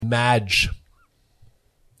Madge.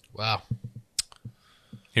 Wow.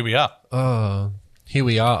 Here we are. Here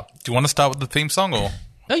we are. Do you want to start with the theme song or?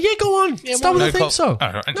 Oh, yeah, go on. Start with the theme song.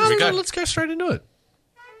 All right, No, here we go. let's go straight into it.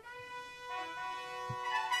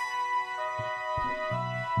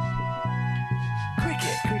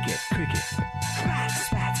 Cricket. Bats.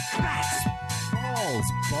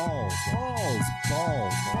 Balls.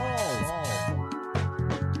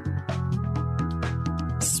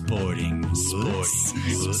 Sporting Woods.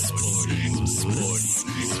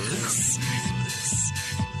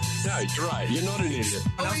 No, you're right. You're not an idiot.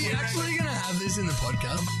 Are we actually going to have this in the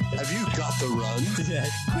podcast? Have you got the run? Yeah.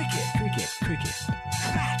 Cricket.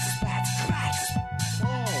 Bats.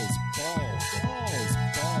 Balls.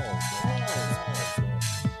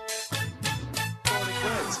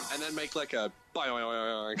 And then make like a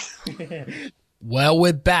boing. Well,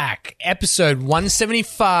 we're back. Episode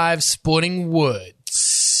 175, Sporting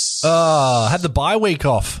Woods. Had the bye week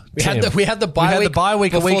off. We had the bye week. We had the bye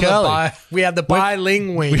week a before week the early. We had the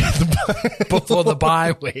bye-ling week before the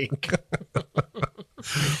bye week.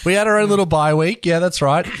 We had our own little bye week. Yeah, that's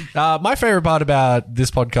right. My favorite part about this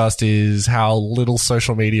podcast is how little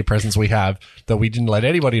social media presence we have, that we didn't let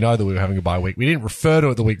anybody know that we were having a bye week. We didn't refer to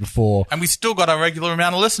it the week before. And we still got our regular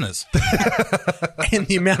amount of listeners. And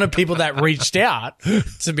the amount of people that reached out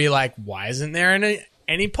to be like, why isn't there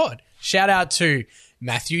any pod? Shout out to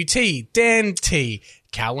Matthew T, Dan T,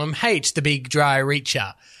 Callum H, the big dry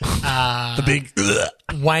reacher, The big...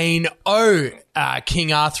 Wayne O,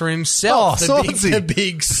 King Arthur himself, Swordsy. the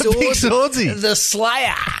big sword, big Swordsy. the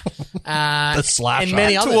Slayer, The Slasher. and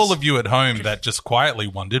many To others. all of you at home that just quietly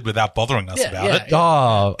wondered without bothering us about yeah, it,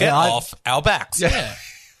 Oh, get I- off our backs.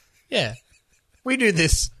 Yeah, we do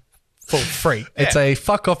this for free. It's a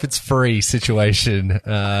fuck off, it's free situation.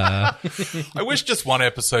 I wish just one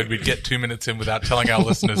episode we'd get 2 minutes in without telling our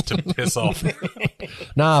listeners to piss off.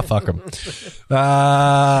 Nah, fuck them.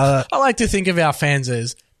 I like to think of our fans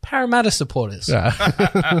as Parramatta supporters. Last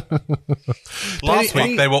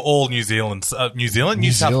week they were all New South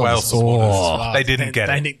Wales supporters. Oh. They didn't get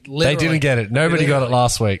it. They didn't get it. Nobody got it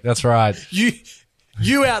last week. That's right.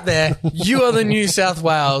 You out there, you are the New South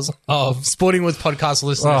Wales of Sporting Woods podcast Oh,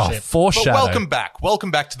 listenership. But foreshadow. welcome back. Welcome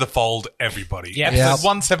back to the fold, everybody. Yeah. Episode Yeah.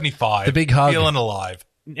 175. The big hug. Feeling alive.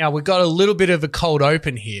 Now, we've got a little bit of a cold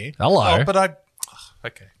open here. Hello. Oh, but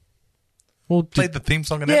okay. Well, Played the theme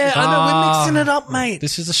song and Yeah, everything. I know. We're mixing it up, mate.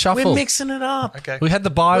 this is a shuffle. We're mixing it up. Okay. We had the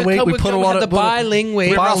bye week. We put a lot of the bye-ling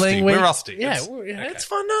week. We're rusty. Bye-ling week. We're rusty. Yeah, It's- it's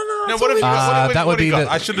fun. No, No, it's what have you all got? good. that would do be you got?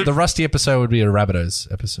 I should've- the rusty episode would be a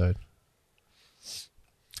Rabbitohs episode.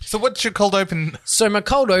 So what's your cold open? So my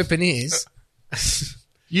cold open is,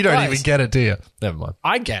 You don't Guys. even get it, do you? Never mind.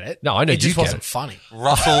 I get it. No, I know it just you get wasn't it. funny.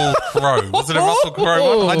 Russell Crowe. Was it a Russell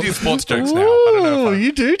Crowe one? I do sports jokes now. I don't know Ooh, if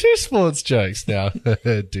you do sports jokes now.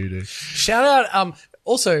 do. Shout out.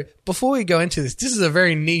 Also, before we go into this is a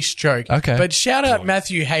very niche joke. Okay. But shout out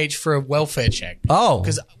Matthew H for a welfare check. Oh.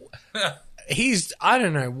 Because I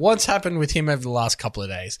don't know what's happened with him over the last couple of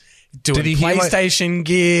days. Doing Did he hear my- PlayStation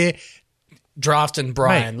gear, drafting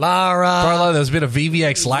Brian Lara. Bro, there's a bit of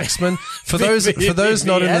VVX Laxman. For those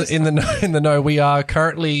not in the know, we are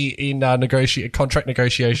currently in contract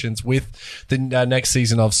negotiations with the next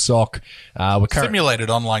season of SOC. simulated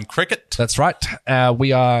online cricket. That's right.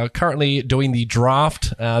 We are currently doing the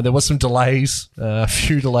draft. There was some delays, a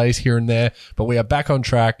few delays here and there, but we are back on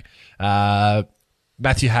track.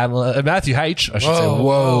 Matthew H, I should say.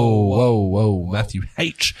 Whoa. Matthew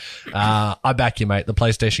H. I back you, mate. The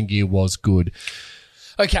PlayStation gear was good.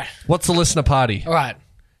 Okay. What's the listener party? All right.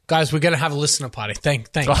 Guys, we're going to have a listener party. Thanks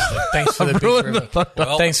for the big ruined the reveal.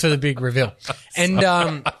 thunder. Thanks for the big reveal. And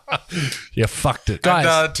You fucked it. Guys,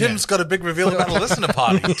 And Tim's got a big reveal about a listener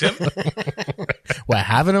party. Tim, we're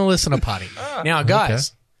having a listener party. Now,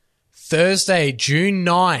 guys, Thursday, June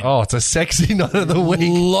 9. Oh, it's a sexy night of the week.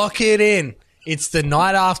 Lock it in. It's the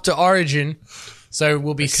night after Origin. So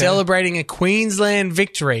we'll be celebrating a Queensland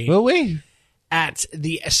victory Will we? at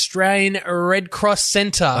the Australian Red Cross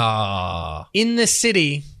Centre in the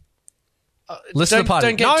city. Listener Don't- party.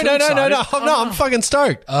 don't get No, too no, excited. I'm fucking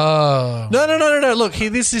stoked. Oh. No. Look, here,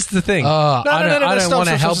 this is the thing. I don't want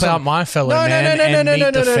to help out my fellow man and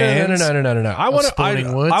meet the fans. No. I want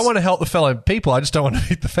Sporting Woods. to help the fellow people. I just don't want to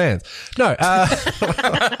meet the fans. No.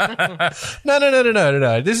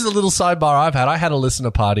 No. This is a little sidebar I've had. I had a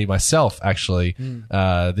listener party myself, actually,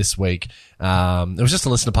 this week. It was just a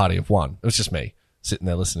listener party of one. It was just me sitting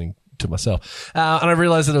there listening to myself, and I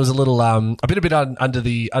realized that it was a little, a bit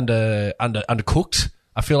undercooked.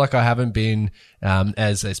 I feel like I haven't been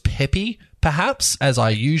as peppy, perhaps, as I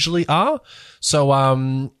usually are. So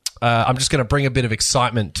I'm just going to bring a bit of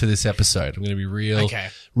excitement to this episode. I'm going to be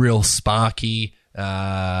real sparky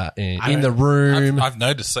in the room. I've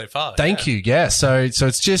noticed so far. Thank you. Yeah. So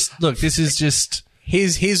it's just, look, this is just.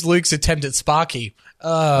 Here's Luke's attempt at Sparky.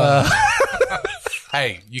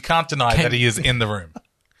 Hey, you can't deny that he is in the room.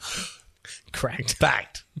 Correct.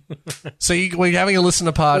 Fact. So we're having a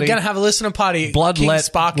listener party. We're going to have a listener party. Blood King let-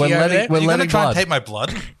 Sparky we're over letting- there. we're You're going to letting try blood. and take my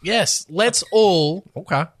blood? Yes, let's all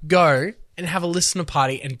Okay. go and have a listener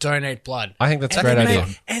party and donate blood. I think that's a great idea.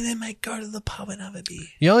 And then, mate, go to the pub and have a beer.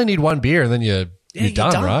 You only need one beer and then you're you're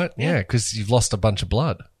done, done. right? Yeah. Yeah, because you've lost a bunch of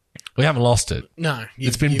blood. We haven't lost it. No,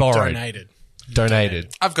 It's been you've borrowed.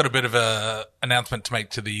 Donated. I've got a bit of a announcement to make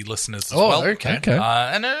to the listeners as Oh, well. okay. Okay.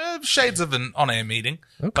 And shades of an on-air meeting.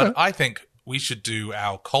 Okay. But I think we should do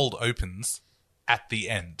our cold opens at the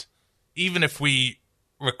end. Even if we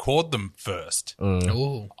record them first.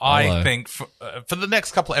 Ooh. I Hello. think for the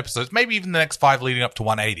next couple of episodes, maybe even the next 5 leading up to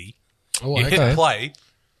 180, Oh, you okay. hit play,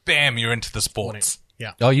 bam, you're into the sports.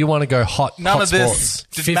 Yeah. Oh, you want to go hot None hot of sports.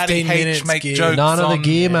 this. Did 15 Matty H minutes make gear. jokes None of the on,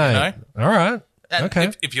 gear, you mate. know? All right. And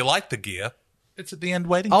Okay. If you like the gear, it's at the end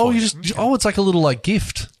waiting Oh, for you you. just it's like a little like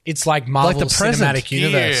gift. It's like Marvel Like the present. Cinematic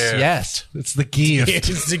Universe. Yeah. Yes, it's the gift.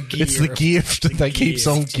 It's the gift. It's the gift that keeps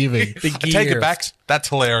on giving. The I take gear. it back. That's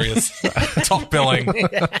hilarious. Top billing.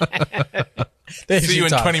 There's See you your in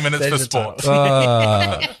title. 20 minutes There's for your sports.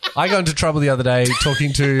 title. I got into trouble the other day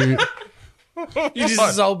talking to. You just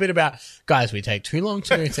this whole bit about guys. We take too long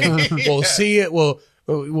to do things. We'll see it.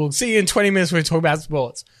 We'll see you in 20 minutes when we talk about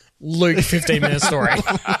sports. Luke, 15-minute story.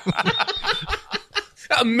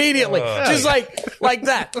 Immediately, just like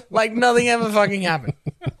that, like nothing ever fucking happened.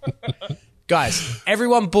 Guys,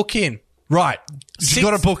 everyone book in. Right, you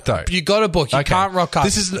got a book though. You got to book. You Okay. can't rock up.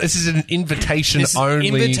 This is an invitation This is only.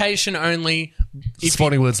 invitation only. If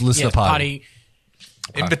Sporting you- Woods listener yes, party.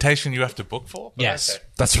 Invitation you have to book for? Yes,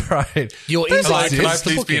 That's right. your That's invite. it. Can I is the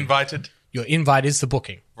please be booking. invited? Your invite is the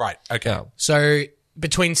booking. Right. Okay. Yeah. So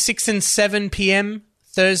between 6 and 7 p.m.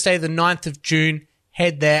 Thursday, the 9th of June,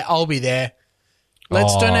 head there. I'll be there.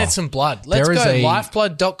 Let's Oh. donate some blood. Let's There go. is a-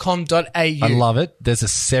 Lifeblood.com.au. I love it. There's a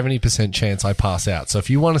 70% chance I pass out. So if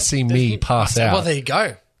you want to see me pass Well, out, there you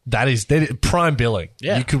go. that is prime billing.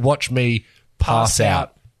 Yeah. You could watch me pass Pass out.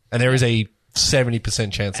 out. And there is a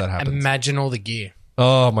 70% chance that happens. Imagine all the gear.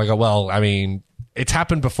 Oh my God. Well, I mean, it's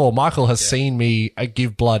happened before. Michael has seen me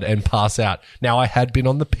give blood and pass out. Now, I had been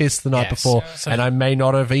on the piss the night Yes. before, So- and I may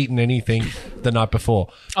not have eaten anything the night before.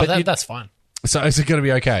 Oh, But that's fine. so is it going to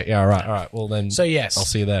be okay? Yeah, all right. All right. Well, then. So yes, I'll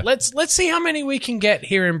see you there. Let's see how many we can get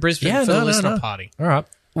here in Brisbane for the listener party. All right.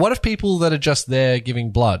 What if people that are just there giving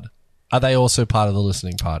blood, are they also part of the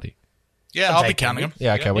listening party? Yeah, I'll be take counting them.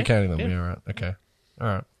 Yeah, okay. We're counting them. Yeah, all right. Okay. All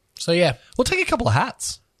right. So yeah, We'll take a couple of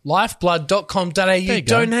hats. lifeblood.com.au. you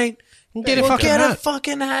go. Donate. Get a fucking Get hat. a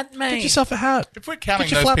fucking hat, mate. Get yourself a hat. If we're counting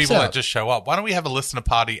Get your those flaps people out. that just show up, why don't we have a listener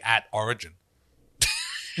party at Origin?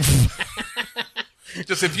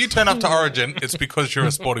 Just if you turn up to Origin, it's because you're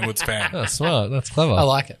a Sporting Woods fan. That's smart. That's clever. I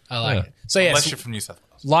like it. I like Yeah. it. So yes, Unless you're from New South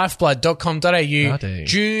Wales. lifeblood.com.au. Bloody.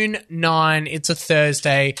 June 9. It's a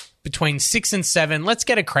Thursday between 6 and 7. Let's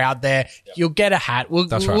get a crowd there. You'll get a hat. We'll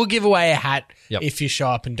That's right. we'll give away a hat Yep. if you show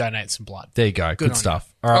up and donate some blood. There you go. Good on stuff.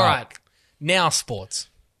 you. All right. Now sports.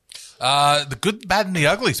 The Good, Bad, and the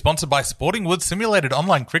Ugly, sponsored by Sporting Woods Simulated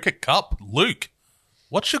Online Cricket Cup. Luke,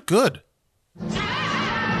 what's your good?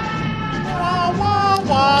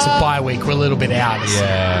 It's a bye week. We're a little bit out.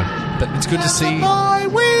 Yeah. But it's good to see. Bye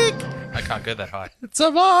week. I can't go that high. It's a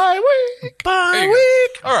bye week. Bye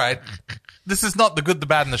week. All right. This is not the good, the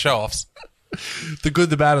bad, and the show-offs. The Good,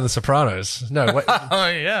 the Bad, and the Sopranos. No, wait, Oh,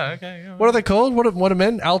 yeah. Okay. Yeah. what are they called? What are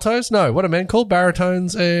men? Altos? No, what are men called?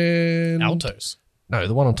 Baritones and... Altos. No,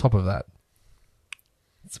 the one on top of that.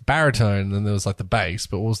 It's a baritone, and then there was like the bass,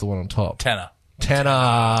 but what was the one on top? Tenor.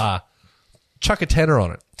 Tenor. Chuck a tenor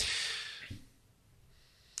on it.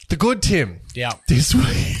 The good Tim. Yeah. This week.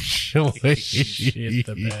 Shit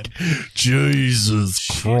the bed. Jesus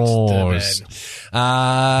Christ.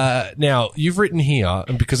 Now, you've written here,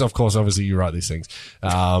 and because, of course, obviously you write these things,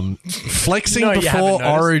 flexing No, you haven't before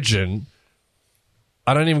noticed. Origin,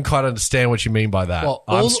 I don't even quite understand what you mean by that. Well,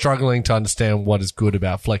 I'm all- struggling to understand what is good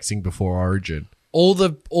about flexing before Origin. All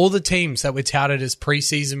the teams that were touted as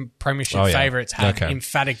preseason premiership Oh, yeah. favourites had Okay.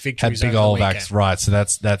 emphatic Had victories big over the old weekend. backs, right? So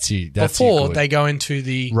that's you. That's Before you good. they go into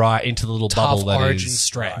the right into the little tough bubble that Origin is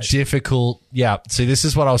stretch. difficult. Yeah. See, this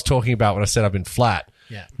is what I was talking about when I said I've been flat.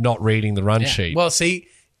 Yeah. Not reading the run Yeah. sheet. Well, see,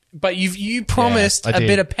 But you promised Yeah, I a did.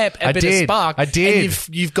 bit of pep, a I bit did. of spark. I did. And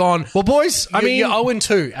you've gone. Well, boys, I mean, you're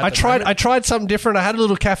 0-2. I tried something different. I had a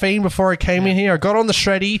little caffeine before I came in here. I got on the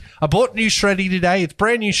Shreddy. I bought new Shreddy today. It's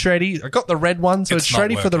brand new Shreddy. I got the red one, so it's It's not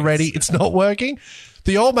Shreddy for the working. ready. It's not working.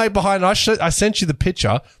 The old mate behind, I sent you the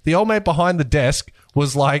picture. The old mate behind the desk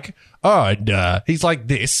was like, oh, nah. He's like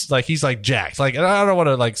this. Like, he's like jacked. Like, and I don't want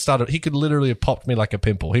to like start it. He could literally have popped me like a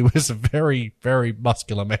pimple. He was a very, very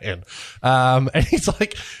muscular man. And he's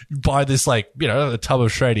like, buy this like, you know, a tub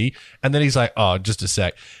of Shreddy. And then he's like, oh, just a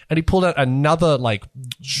sec. And he pulled out another like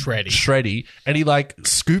Shreddy. And he like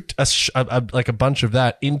scooped like a bunch of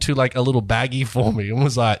that into like a little baggie for me and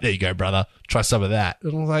was like, there you go, brother. Try some of that.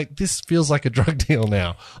 And I was like, this feels like a drug deal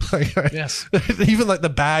now. Like, Yes. Even like the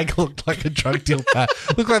bag looked like a drug deal bag.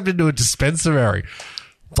 Looked like I've been to a dispensary.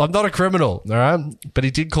 I'm not a criminal, all right? But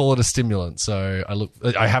he did call it a stimulant. So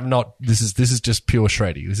I have not, this is just pure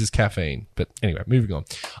Shreddy. This is caffeine. But anyway, moving on.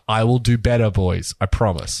 I will do better, boys. I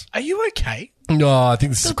promise. Are you okay? No, I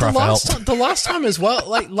think this is a cry for help. The last time as well.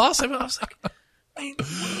 Like last time, I was like, man,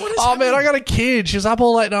 what is Oh, man, happening? I got a kid. She was up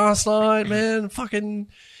all late last night, man. Fucking.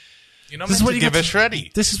 You're not This is meant what to you give got her to-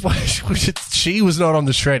 Shreddy. This is why she was not on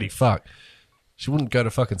the Shreddy. Fuck. She wouldn't go to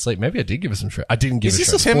fucking sleep. Maybe I did give her some Shreddy. I didn't give Is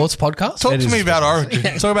her this a Shreddy. sports podcast? Talk It to is me about Origin.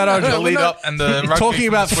 Talk about Origin. The lead up and the rugby Talking from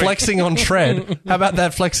about this week. flexing on Shred. How about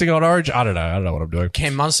that flexing on Origin? I don't know what I'm doing.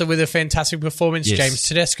 Cam Munster with a fantastic performance. Yes. James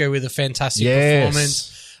Tedesco with a fantastic Yes.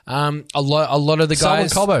 performance. A lot of the Salmon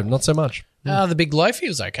guys. Cobo, not so much. The big loaf, he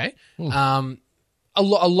was okay. A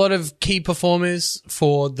lot of key performers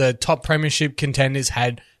for the top premiership contenders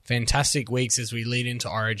had fantastic weeks as we lead into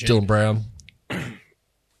Origin. Dylan Brown.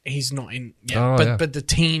 He's not in, yeah, Oh, yeah. but the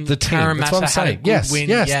team, The team. Parramatta That's what I'm had a saying. good Yes, win.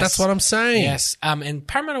 yes, that's what I'm saying. Yes, and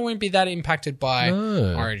Parramatta won't be that impacted by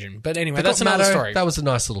No. Origin. But anyway, They that's got another Matto. story. That was a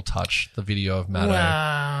nice little touch. The video of Matto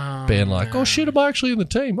Wow. being like, "Oh shit, am I actually in the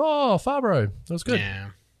team? Oh, Fabro, that was good." Yeah.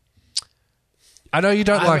 I know you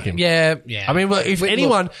don't like him. Yeah. I mean, well, if Look,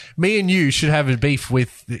 anyone, me and you should have a beef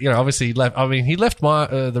with, you know, obviously he left. I mean, he left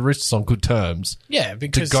the Roosters on good terms. yeah,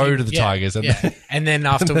 because to go to the Tigers and then- and then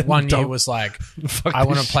after then 1 year don't- was like, Fuck I this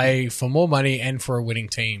want to shit. play for more money and for a winning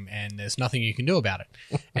team, and there's nothing you can do about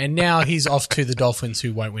it. And now he's off to the Dolphins,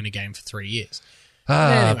 who won't win a game for 3 years.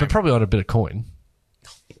 Anyway. But probably on a bit of coin.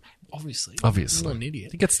 Obviously, Obviously, I'm not an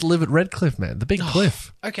idiot. He gets to live at Redcliffe, man. The big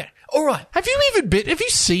cliff. Okay, all right. Have you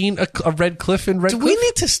seen a Red Cliff in Do Redcliffe? we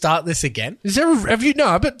need to start this again? Is there? Have you?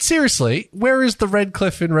 No, but seriously, where is the Red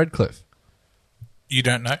Cliff in Redcliffe? You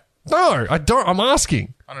don't know? No, I don't. I'm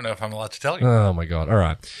asking. I don't know if I'm allowed to tell you. Oh my god! All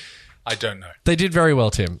right, I don't know. they did very well,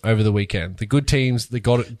 Tim, over the weekend. The good teams, they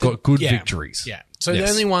got good Yeah. victories. Yeah. So Yes.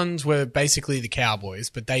 the only ones were basically the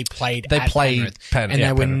Cowboys, but they played. They at played Penrith, Pen- and yeah,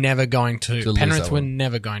 they were Penrith. never going to. lose Penrith that were one.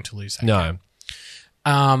 never going to lose that. No,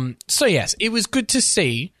 So yes, it was good to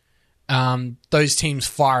see those teams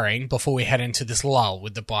firing before we head into this lull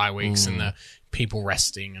with the bye weeks and the people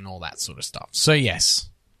resting and all that sort of stuff. So yes,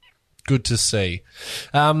 good to see.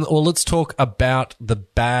 Well, let's talk about the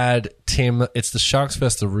bad, Tim. It's the Sharks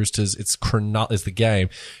versus the Roosters. It's Cronulla is the game.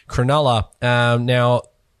 Cronulla. Now,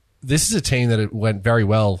 this is a team that it went very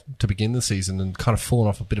well to begin the season and kind of fallen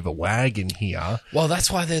off a bit of a wagon here. well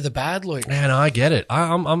that's why they're the bad Luke. Man, I get it.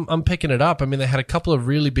 I'm picking it up. I mean, they had a couple of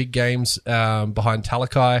really big games behind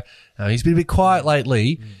Talakai. He's been a bit quiet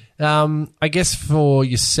lately. I guess for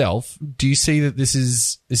yourself, do you see that this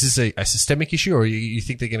is a systemic issue, or you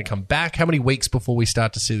think they're going to come back? How many weeks before we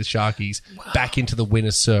start to see the Sharkies back into the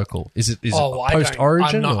winner's circle? Is it post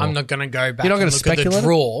Origin? I'm not going to go back. You're not going gonna to speculate speculate? the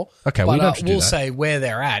draw. Okay, but we don't have to do we'll that. say where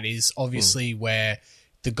they're at is obviously where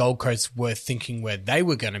the Gold Coast were thinking where they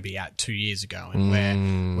were going to be at 2 years ago,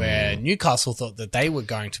 and where Newcastle thought that they were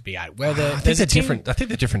going to be at. Where I think there's they're a team different. I think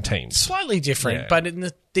they're different teams. slightly different, Yeah.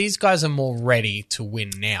 but these guys are more ready to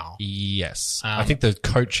win now. Yes, I think the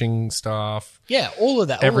coaching staff, Yeah, all of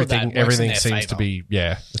that. everything, all of that works in everything their seems to favour. be.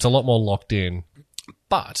 Yeah, it's a lot more locked in.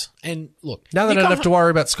 But and look, Now they Nico don't have to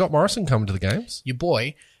worry about Scott Morrison coming to the games. your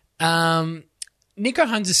boy, Nico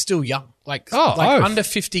Hines is still young, like oath. under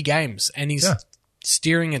 50 games, and he's Yeah.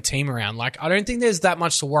 steering a team around. Like I don't think there's that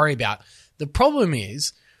much to worry about. The problem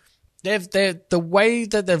is the way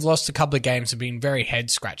that they've lost a couple of games have been very head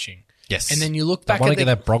scratching. Yes, And then you look I back want at to get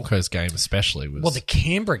that Broncos game, especially was the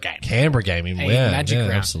Canberra game, Canberra game in Magic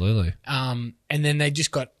Round. absolutely. and then they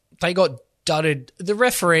got dudded. The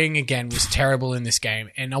refereeing again was terrible in this game,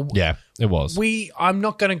 and Yeah, it was. I'm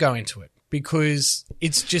not going to go into it because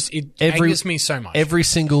it's just it angers me so much. Every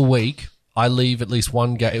single week, I leave at least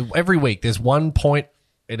one game. Every week, there's one point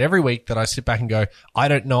in every week that I sit back and go, I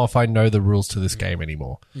don't know if I know the rules to this game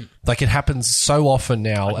anymore. Like it happens so often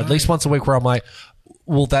now, at least once a week, where I'm like,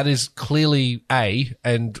 Well, that is clearly A,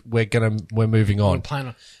 and we're moving on. Plan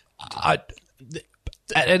on.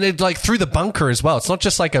 And it's like through the bunker as well. It's not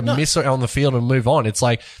just like a miss on the field and move on. It's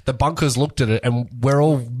like the bunkers looked at it and we're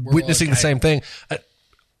all witnessing the same thing.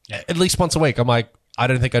 At least once a week, I'm like, I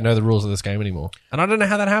don't think I know the rules of this game anymore. And I don't know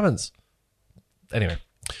how that happens. Anyway.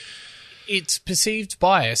 It's perceived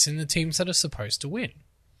bias in the teams that are supposed to win.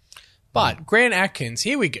 But Grant Atkins,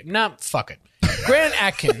 here we go. Nah, fuck it. Grant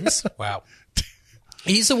Atkins, Wow.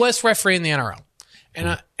 he's the worst referee in the NRL.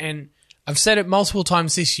 And I've said it multiple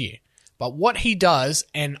times this year. But what he does,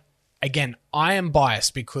 and again, I am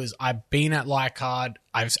biased because I've been at Leichhardt.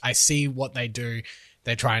 I see what they do.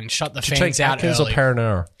 They try and shut the fans out Atkins early. or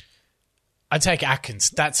Perenara? I take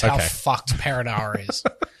Atkins. That's how Okay. fucked Perenara is.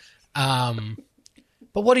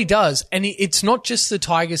 But what he does, and it's not just the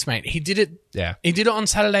Tigers, mate. He did it. Yeah. He did it on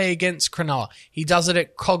Saturday against Cronulla. He does it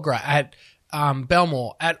at Cogra, at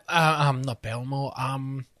Belmore, at not Belmore,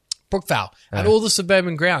 Brookvale, at all the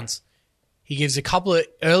suburban grounds. He gives a couple of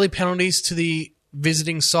early penalties to the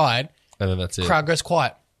visiting side. And then that's it. Crowd goes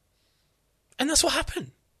quiet. And that's what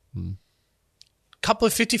happened. Couple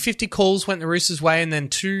of 50-50 calls went the Roosters' way, and then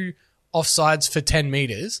 2 offsides for 10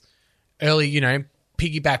 metres. Early,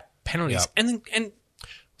 piggyback penalties. Yep. And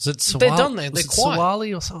Was it Sawali? They're done there. Was They're it quiet.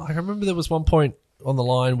 Sawali or something? I remember there was one point on the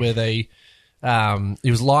line where he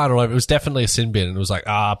was lying all over. It was definitely a sin bin, and it was like,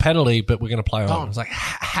 penalty, but we're going to play on. Oh. It was like,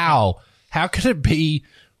 how? How could it be?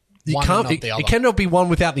 You One can't. and not the other. It cannot be one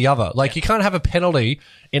without the other. Like you can't have a penalty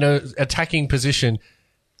in a attacking position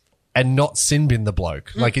and not sin bin the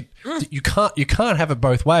bloke. Like it, you can't have it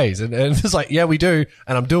both ways. And it's like, yeah, we do,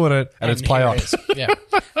 and I'm doing it, and it's play here on. it is. Yeah.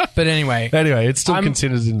 But anyway, Anyway, it's still I'm-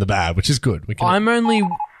 considered in the bad, which is good. We can. I'm only.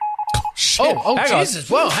 Shit. Oh, Hang on. Jesus.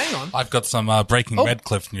 Well, hang on. I've got some breaking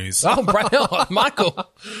Redcliffe news. Oh,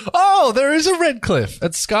 Michael. Oh, there is a Redcliffe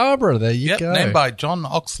at Scarborough. There you Yep, go. named by John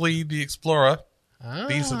Oxley, the explorer.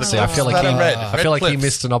 These are the See, I feel like that he, are red. I feel like he Cliffs.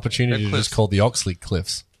 missed an opportunity Red to just Cliffs. call the Oxley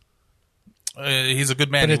Cliffs. He's a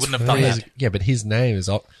good man. He it's wouldn't have done red. that. Yeah, but his name is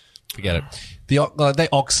forget it. They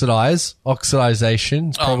oxidize.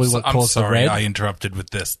 Oxidization is probably what I'm caused the sorry, red. I interrupted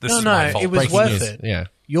with this. This is No, my fault. it was Breaking worth news. it. Yeah.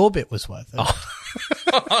 Your bit was worth it.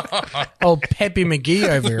 Oh, Peppy McGee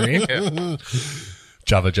over here.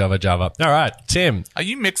 Java. All right, Tim. Are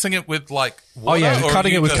you mixing it with like Oh water, yeah, or are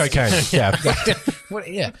cutting you it with just- cocaine. Yeah. What,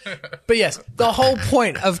 yeah. But yes, the whole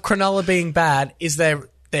point of Cronulla being bad is they're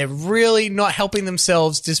really not helping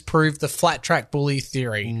themselves disprove the flat track bully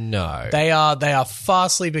theory. No. They are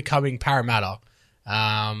fastly becoming Parramatta.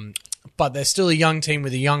 But they're still a young team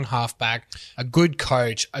with a young halfback, a good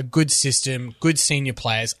coach, a good system, good senior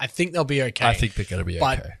players. I think they'll be okay. I think they're going to be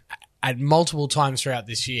but okay. at multiple times throughout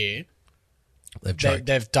this year, They've choked.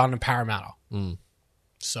 they've done a Parramatta.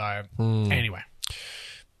 So anyway,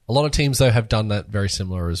 A lot of teams though have done that very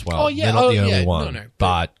similar as well. Oh, yeah. They're not Oh, the only yeah. one. No,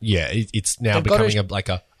 but yeah, it's now They've gotta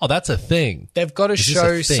becoming that's a thing. they've got to Is this a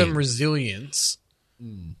show thing? some resilience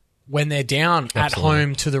when they're down at Absolutely.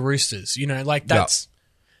 home to the Roosters. Like that's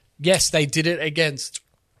yes, they did it against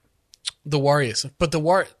the Warriors, but the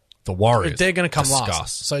Warriors. they're going to come Discuss.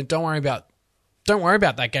 last. So don't worry about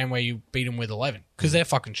that game where you beat them with 11 because they're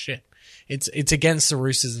fucking shit. It's against the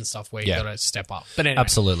Roosters and stuff where you Yeah. got to step up. But anyway,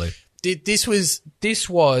 Absolutely. this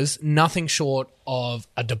was nothing short of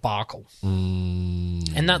a debacle,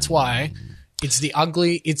 and that's why it's the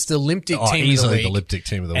Limp Dick team Easily of the week. Limp Dick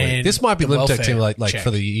team of the week. and This might be the Limp Dick welfare team like check.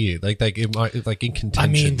 for the year. It might like in I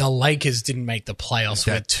contention. mean, the Lakers didn't make the playoffs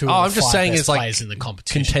with two Oh, of I'm the just five saying best it's like players in the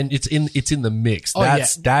competition. It's in the mix. Oh,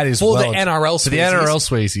 That is For the well- NRL for the Sweezies. NRL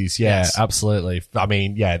Sweezies. Yeah, Yes. absolutely. I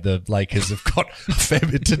mean, yeah, the Lakers have got a fair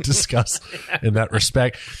bit to discuss in that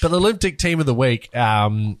respect. But the Limp Dick team of the week,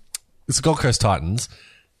 it's the Gold Coast Titans.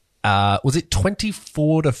 Was it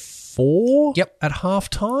 24-4? Yep. At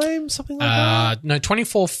halftime, something like that. No,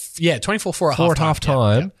 24 at 4 halftime. at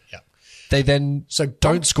halftime. Yeah. They then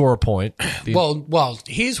don't score a point. The- Well,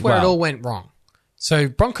 here's where it Well. all went wrong. So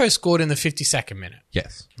Broncos scored in the 52nd minute,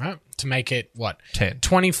 yes. right? To make it, 10.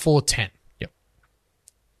 24-10. Yep.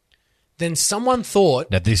 Then someone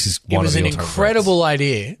thought Now this is it one was of an the all-time incredible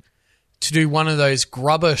idea to do one of those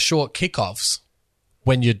grubber short kickoffs greats.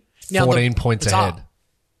 When you're Now, 14 points it's ahead.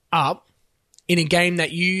 up in a game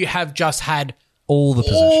that you have just had All the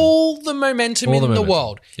possession. all the momentum All in the the momentum.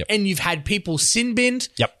 world. Yep. And you've had people sin binned.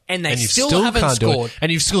 Yep. And they you still haven't can't do it. scored.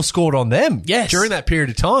 And you've still scored on them. Yes. During that period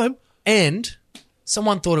of time. And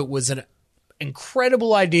someone thought it was an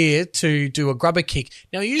incredible idea to do a grubber kick.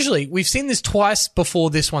 Now, usually, we've seen this twice before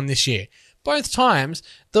this one this year. Both times,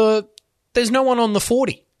 there's no one on the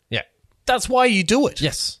 40. Yeah. That's why you do it.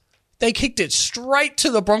 Yes. They kicked it straight to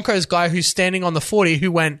the Broncos guy who's standing on the 40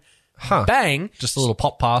 who went, bang, Just a little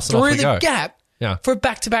pop pass and off through we the go. gap Yeah. for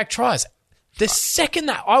back-to-back tries. The second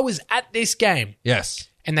that I was at this game Yes.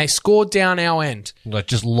 and they scored down our end, Like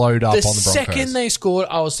just load up the on the Broncos. second they scored,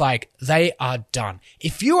 I was like, they are done.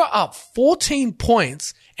 If you are up 14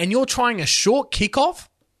 points and you're trying a short kickoff,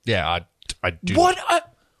 yeah, I do.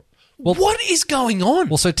 what is going on?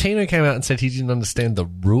 Well, so Tino came out and said he didn't understand the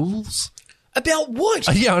rules. About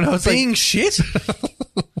what? Yeah, I know. It's Being shit?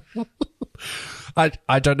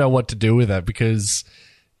 I don't know what to do with that because,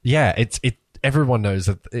 yeah, everyone knows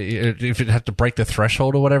that if it had to break the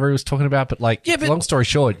threshold or whatever he was talking about, but like, Yeah, but- long story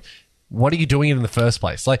short, what are you doing it in the first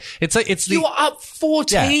place? Like, it's the You are up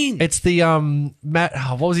 14. yeah, it's the Matt.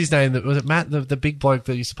 Oh, what was his name? Was it Matt, the big bloke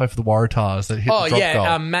that used to play for the Waratahs that hit Oh, the drop yeah,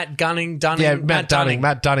 goal? Matt Dunning. Yeah, Matt Dunning.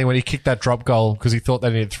 Matt Dunning, when he kicked that drop goal because he thought they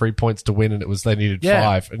needed 3 points to win and they needed Yeah.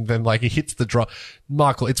 5. And then, like, he hits the drop.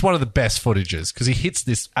 Michael, it's one of the best footages because he hits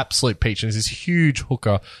this absolute peach and he's this huge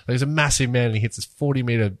hooker. He's a massive man and he hits this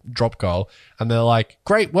 40-meter drop goal. And they're like,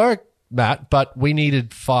 great work, Matt, but we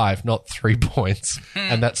needed 5, not 3 points.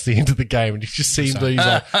 And that's the end of the game. And you just see him,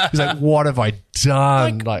 he's like, what have I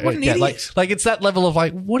done? Like, what an yeah, idiot. like it's that level of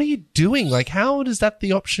like, what are you doing? Like, how is that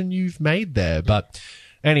the option you've made there? But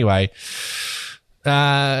anyway,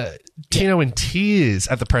 Tino in tears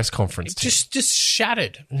at the press conference. Just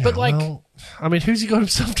shattered. But, like, Well, I mean, who's he got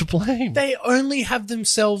himself to blame? they only have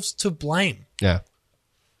themselves to blame. Yeah.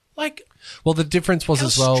 Like, Well, the difference was How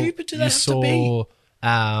as well. stupid do they You have to saw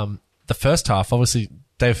the first half. Obviously,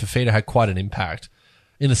 David Fafita had quite an impact.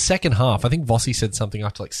 In the second half, I think Vossi said something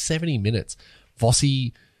after like 70 minutes.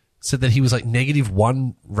 Vossi said that he was like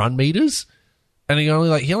 -1 run meters, and he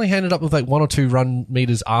only ended up with like 1 or 2 run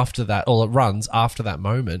meters after that, or runs after that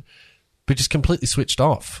moment, but just completely switched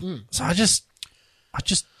off. So I just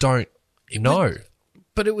don't know.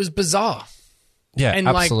 but it was bizarre. Yeah, And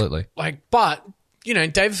absolutely. But, you know,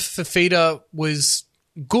 David Fafita was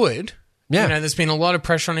good. Yeah. You know, there's been a lot of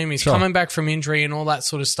pressure on him. He's Sure. coming back from injury and all that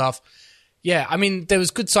sort of stuff. Yeah, I mean, there was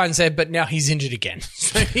good signs there, but now he's injured again.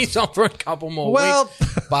 So he's on for a couple more Well,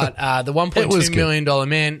 weeks. But the It was $1.2 good. million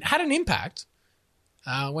man had an impact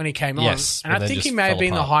when he came Yes, on. And and I then think he just may have fell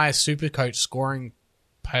been the apart. highest Supercoach scoring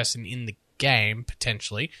person in the game,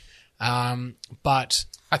 potentially. But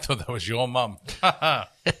I thought that was your mum.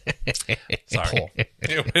 Sorry.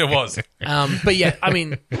 It was. but yeah, I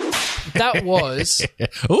mean, that was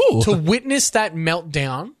Ooh. to witness that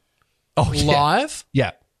meltdown Oh, yeah. live.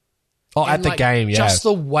 Yeah. Oh, at and, the like, game, yeah. Just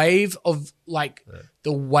the wave of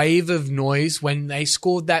noise when they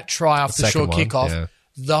scored that try off the second short one, kickoff. yeah.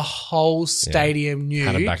 The whole stadium knew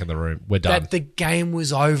Had him back in the room. We're done. that the game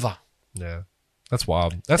was over. Yeah. That's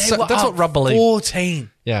wild. That's They were that's up what rugby league.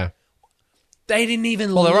 14. Yeah. They didn't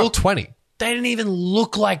even Well, they're up look. 20. They didn't even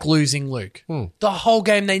look like losing, Luke. Hmm. The whole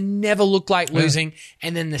game, they never looked like losing.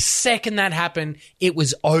 And then the second that happened, it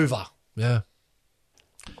was over. Yeah.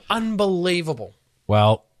 Unbelievable.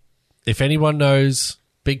 Well, if anyone knows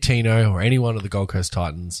Big Tino or anyone of the Gold Coast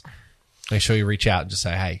Titans, make sure you reach out and just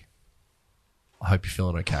say, hey, I hope you're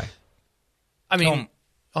feeling okay. I mean,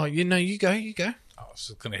 Tom. you go. I was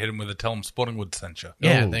just going to hit him with a Tell 'em Sportingwood censure.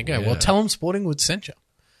 Yeah, Oh, there you go. yeah. Well, tell them Sportingwood sent you.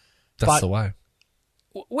 That's But- the way.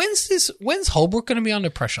 When's Holbrook going to be under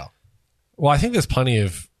pressure? Well, I think there's plenty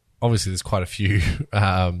of, obviously, there's quite a few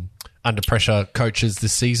under pressure coaches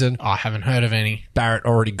this season. I haven't heard of any. Barrett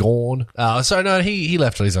already gone. So, no, he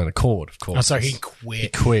left on his own accord, of course. Oh, sorry, he He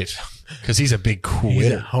quit. quit because he's a big He's at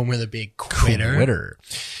quitter. home with a big quitter.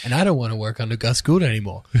 And I don't want to work under Gus Gould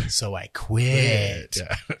anymore. So I quit.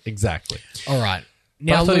 Yeah, exactly. All right.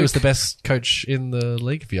 But I Now, thought he was Luke, the best coach in the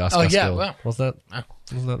league, if you ask Oh, us. yeah, Bill. well. Wasn't that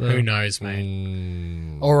the, who knows,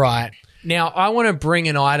 mate? All right. Now, I want to bring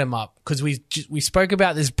an item up because we spoke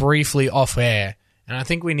about this briefly off air, and I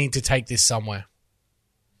think we need to take this somewhere.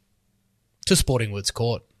 To Sportingwood's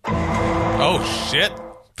court. Oh, shit.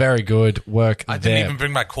 Very good work I there. didn't even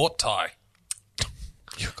bring my court tie.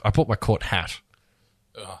 I bought my court hat.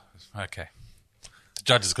 Oh, okay. The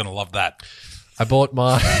judge is going to love that. I bought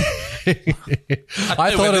my. I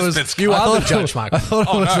thought where it this was. bit's I going. thought the judge, Michael. I thought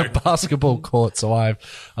Oh, it was no. a basketball court, so I've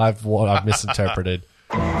misinterpreted.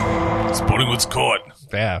 Sportingwood's court.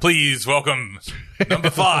 Yeah. Please welcome number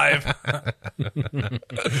 5.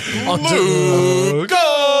 Luke.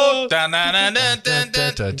 Go! Dun, dun, dun, dun, dun,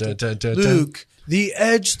 dun. Dun, dun, dun, dun, dun. Luke, the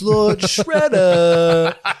Edgelord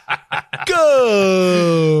Shredder.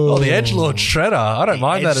 Go. Oh, the Edgelord Shredder. I don't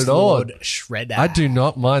mind that at all. Edgelord Shredder. I do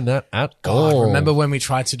not mind that at God, all. remember when we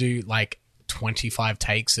tried to do like 25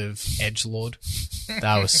 takes of Edgelord?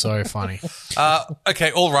 That was so funny.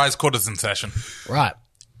 Okay, all rise, quarters in session. Right.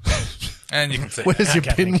 And you can see. Where's your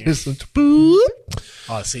Okay, pin thank you. whistle? Boop.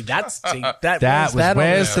 Oh, see, that That was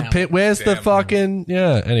where's the pit? Where's the Damn. fucking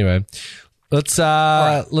yeah? Anyway, let's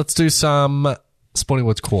do some Sporting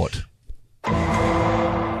Woods Court.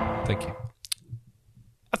 Thank you.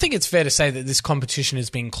 I think it's fair to say that this competition has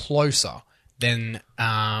been closer than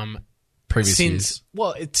Previous since. years.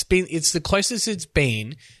 Well, it's the closest it's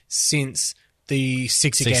been since the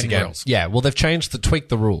 60 game rules. Yeah, well, they've tweaked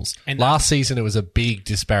the rules. And Last season, it was a big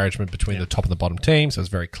disparagement between the top and the bottom teams. So it was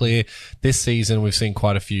very clear. This season, we've seen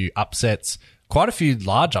quite a few upsets, quite a few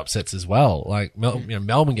large upsets as well. Like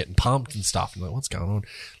Melbourne getting pumped and stuff. And like, what's going on?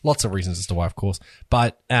 Lots of reasons as to why, of course.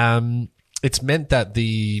 But it's meant that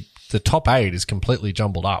the top 8 is completely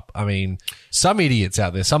jumbled up. I mean, some idiots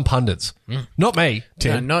out there, some pundits, not me,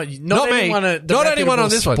 Tim. No, not me, anyone at the not anyone on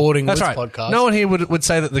this one. Sporting That's Woods right. podcast. No one here would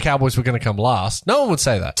say that the Cowboys were going to come last. No one would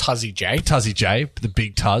say that. Tuzzy J. Tuzzy J, the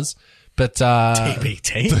big Tuz. But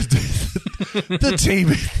TBT. the team,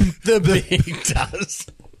 The big Tuz.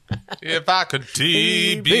 If I could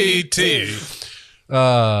TBT.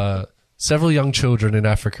 Several young children in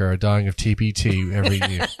Africa are dying of TBT every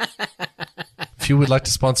year. If you would like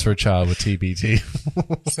to sponsor a child with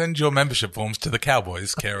TBT, Send your membership forms to the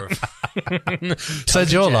Cowboys, care of.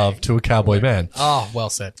 send your love to a cowboy man. Oh, well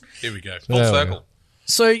said. Here we go. Full There we circle.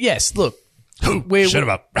 So, yes, look. We're, Shut him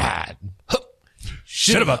up. Ride.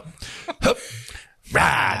 Shut him up.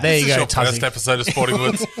 there This you is go, your first Tuzzy. episode of Sporting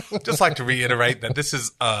Woods. Just like to reiterate that this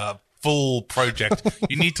is a full project.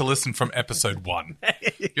 You need to listen from episode 1.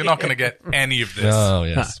 You're not going to get any of this. Oh,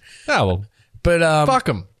 yes. Oh, well, But, fuck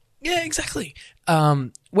them. yeah, exactly.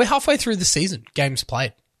 We're halfway through the season. Games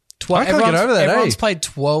played. I can't get over that, Everyone's eh? played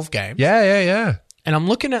 12 games. Yeah. And I'm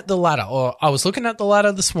looking at the ladder, or I was looking at the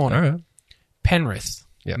ladder this morning. All right. Penrith,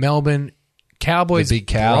 Yep. Melbourne, Cowboys, The big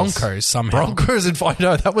cows. Broncos somehow. Broncos and I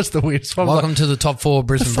know that was the weirdest one. Welcome to the top 4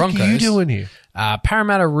 Brisbane What the fuck Broncos. are you doing here?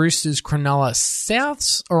 Parramatta, Roosters, Cronulla,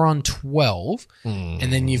 Souths are on 12.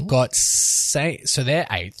 And then you've got so they're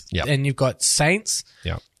 8th. Yep. And you've got Saints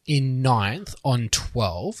Yeah. in 9th on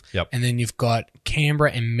 12. Yep. And then you've got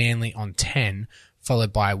Canberra and Manly on 10,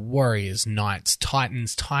 followed by Warriors, Knights,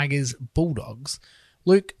 Titans, Tigers, Bulldogs.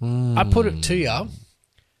 Luke, I put it to you.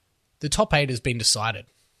 The top 8 has been decided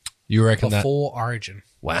You reckon that? before Origin.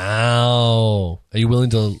 Wow. Are you willing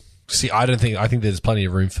to see? I think there's plenty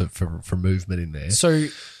of room for movement in there. So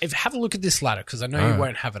if have a look at this ladder, because I know you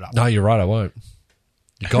won't have it up. No, you're right. I won't.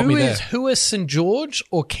 You got me there. Who is St. George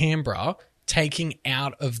or Canberra taking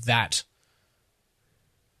out of that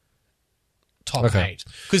top Okay. 8?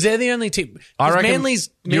 Because they're the only team. 'Cause I reckon- Manly's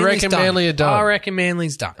you reckon done. Manly are done? I reckon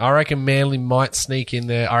Manly's done. I reckon Manly might sneak in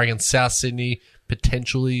there. I reckon South Sydney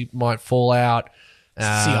potentially might fall out. See,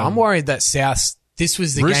 I'm worried that South. This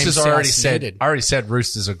was the Roosters game South already said. needed. I already said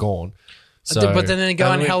Roosters are gone. So, But then they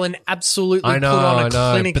go and Helen absolutely I know, put on I a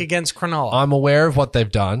know, clinic but against Cronulla. I'm aware of what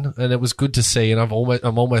they've done, and it was good to see. And I'm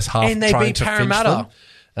almost half And they trying beat to Parramatta. finch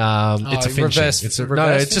them. It's a finching. reverse- It's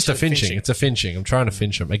reverse it's just a finch or finching. finching? It's a finching. I'm trying to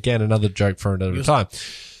finch them again. Another joke for another time.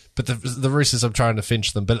 But the Roosters, I'm trying to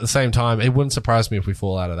finch them. But at the same time, it wouldn't surprise me if we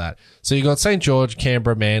fall out of that. So you got St. George,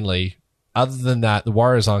 Canberra, Manly. Other than that, the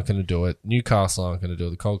Warriors aren't going to do it. Newcastle aren't going to do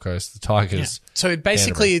it. The Gold Coast, the Tigers. So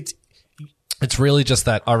basically, It's really just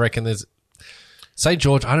that. I reckon there's St.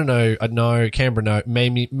 George. I don't know. I know Canberra. No,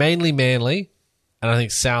 mainly Manly, and I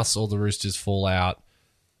think South or the Roosters fall out,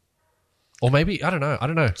 or maybe I don't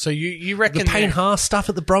know. so you The reckon Payne that- Haas stuff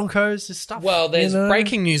at the Broncos is stuff. Well, there's you know?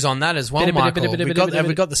 breaking news on that as well, Bit, Michael. bit, bit, Have bit, bit,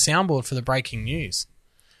 we got the soundboard for the breaking news?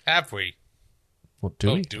 Have we? What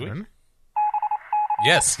do we? Do we?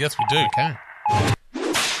 Yes, we do. Okay.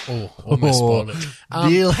 Oh, almost spoiled it.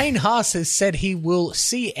 Deal. Payne Haas has said he will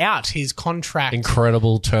see out his contract.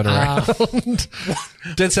 Incredible turnaround.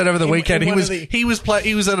 Dead set over the weekend. in He one was of the-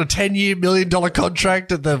 he was on a $10 million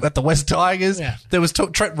contract at the West Tigers. Yeah. There was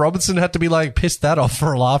Trent Robinson had to be like pissed that off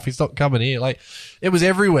for a laugh. He's not coming here. Like it was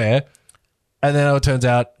everywhere. And then it turns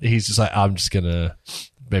out he's just like, I'm just gonna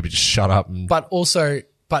maybe just shut up. And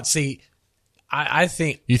But see, I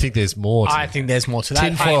think you think there's more? To I think there's more to that.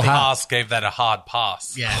 Tinfoil I think- hat. Haas gave that a hard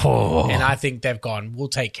pass. Yeah. Oh. And I think they've gone, we'll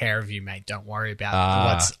take care of you, mate. Don't worry about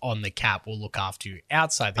what's on the cap. We'll look after you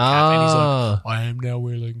outside the cap. And he's like, I am now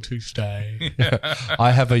willing to stay.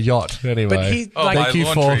 I have a yacht anyway. But he, Oh, like, my Thank you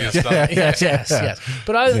laundry for- is done. yes.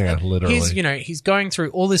 But Yeah, literally. he's going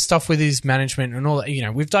through all this stuff with his management and all that. You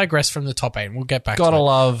know, we've digressed from the top 8 and we'll get back to Gotta it.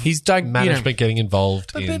 love He's dug, management getting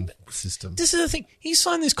involved But- in the system. This is the thing. He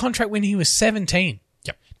signed this contract when he was 17.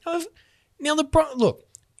 Yep. Now the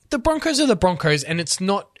Broncos are the Broncos, and it's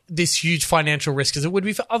not this huge financial risk as it would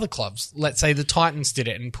be for other clubs. Let's say the Titans did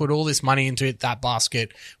it and put all this money into that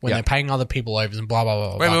basket when Yeah. they're paying other people overs and blah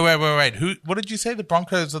blah blah. blah. Wait. Who? What did you say? The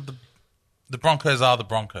Broncos are the The Broncos are the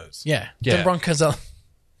Broncos. Yeah. Yeah. The Broncos are.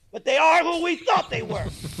 But they are who we thought they were.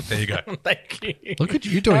 There you go. Thank you. Look at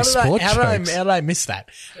you doing sport how jokes. did I miss that?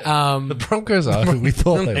 The Broncos are who we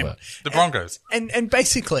thought they were. The Broncos. And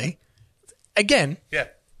basically, again, Yeah.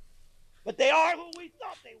 But they are who we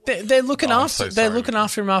thought they were. they're looking I'm after so they're sorry. looking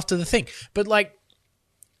after him after the thing. But like,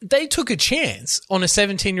 they took a chance on a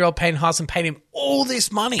 17-year-old Payne Haas and paid him all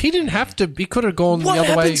this money. He didn't have to. He could have gone What the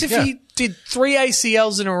other way. happens if he did 3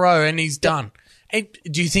 ACLs in a row and he's done? And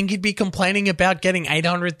do you think he'd be complaining about getting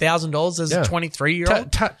 $800,000 as a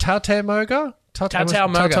 23-year-old? Tatau Moga? Tatau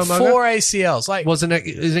Moga, 4 ACLs. Like, was an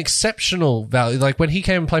exceptional value. Like when he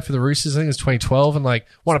came and played for the Roosters, I think it was 2012, and like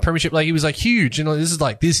won a premiership. Like he was like huge. You know, this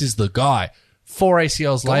is the guy. 4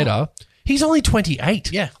 ACLs later, he's only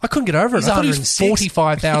 28. Yeah. I couldn't get over it. He's I thought he was 106.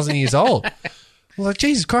 45,000 years old. I was like,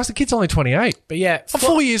 Jesus Christ, the kid's only 28. but yeah, I'm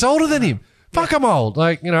 4 years older than him. Fuck, I'm old.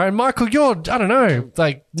 Like, you know, and Michael, you're, I don't know,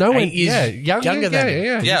 like, no one, 8 years younger than him.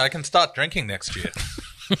 yeah. Yeah, I can start drinking next year.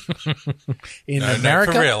 in No,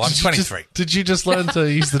 America, for real. I'm Did you 23. did you just learn to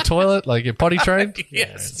use the toilet? Like, you're potty trained?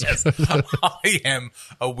 Yes. I am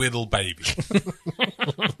a whittle baby.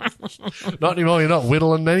 Not anymore. You're not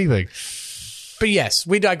whittling anything. But yes,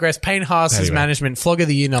 we digress. Payne Haas' Anyway. management, Flog of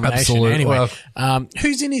the Year nomination. Absolutely. Anyway, Well-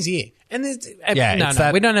 who's in his ear? And there's, Yeah, no, it's no,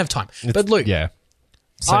 that- we don't have time. But Luke, Yeah.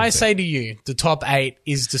 I thing. say to you, the top 8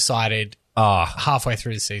 is decided halfway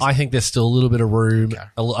through the season. I think there's still a little bit of room,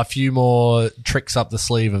 a few more tricks up the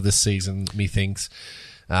sleeve of this season, methinks.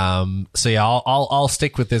 So yeah, I'll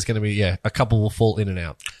stick with. There's going to be a couple will fall in and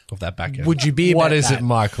out of that back end. Would you be What about is that? it,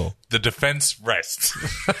 Michael? The defense rests.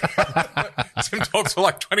 Tim talks for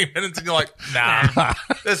like 20 minutes and you're like, nah,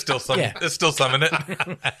 there's still some Yeah. there's still some in it.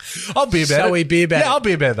 I'll be about Shall it. we be about Yeah, it? I'll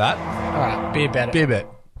be about that. All right, be about it. Be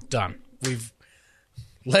about. Done. We've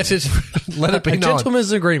let it Let it be a known.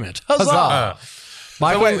 gentleman's agreement. Huzzah! Huzzah.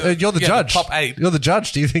 Michael, wait, you're the yeah, judge. the top 8. You're the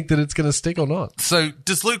judge. Do you think that it's going to stick or not? So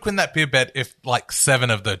does Luke win that beer bet if like 7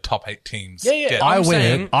 of the top 8 teams Yeah. get I I'm win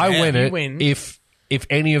saying it. I win you it win. if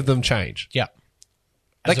any of them change. Yeah.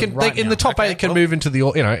 They As of can. right In now. the top Okay, 8 can well- move into the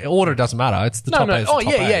order doesn't matter. It's the No, top no. 8. is the Oh,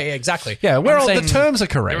 top yeah, 8. yeah, exactly. Yeah, we're I'm all, the saying- terms are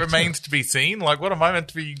correct. It remains to be seen. Like, what am I meant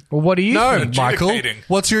to be? Well, what do you No, think? Michael. Adjudicating.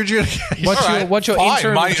 What's your adjudication? What's All your right, what's your fine.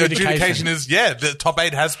 interim My adjudication? is the top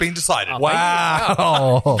 8 has been decided.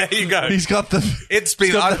 Wow. There you go. He's got the. It's been.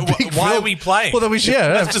 he's got the big why are film. we playing? Well, then we should. Yeah,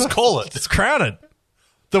 Let's just call it. It's crowded.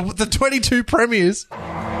 The 22 premiers.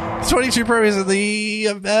 22 premiers of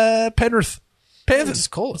the Penrith Panthers.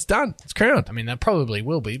 Just call it. It's done. It's crowned. I mean, that probably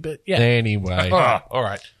will be, but yeah. Anyway. All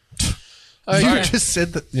right. You just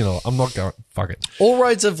said that, I'm not going. Fuck it. All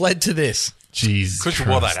roads have led to this. Jesus. Could you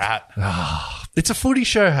wore Christ. that hat? It's a footy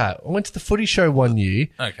show hat. I went to the footy show one year.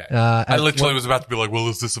 Okay. I I literally was about to be like, well,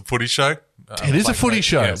 is this a footy show? It is a footy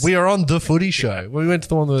show. Yes. We are on the footy show. We went to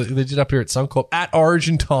the one that they did up here at Suncorp at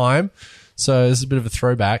Origin time. So this is a bit of a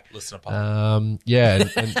throwback. Listener party. Yeah,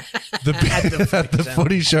 and the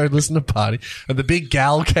footy show listener party, and the big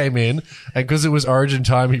gal came in, and because it was Origin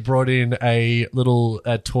time, he brought in a little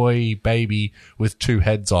toy baby with 2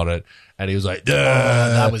 heads on it, and he was like,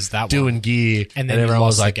 that was that one. doing gear, And then you everyone lost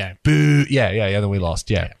was the like, game. boo, yeah, and then we lost,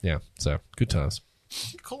 yeah. So good times,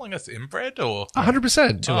 Calling us inbred or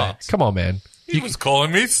 100%. Come on, man. he was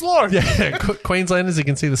calling me slow. Yeah, Queenslanders, you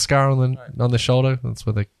can see the scar on the shoulder. That's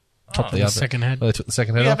where they chopped the other second head. where they took the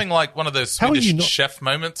second head Are you off. having like one of those How are you Swedish not- chef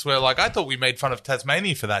moments where like I thought we made fun of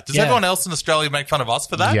Tasmania for that. Does Yeah. everyone else in Australia make fun of us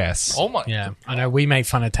for that? Yes. Oh my. Yeah, I know we make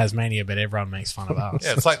fun of Tasmania, but everyone makes fun of us.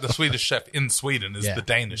 Yeah, it's like the Swedish chef in Sweden is Yeah. the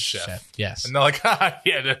Danish chef. Yes. And they're like,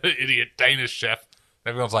 yeah, the idiot Danish chef.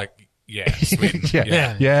 And everyone's like, yeah, Sweden.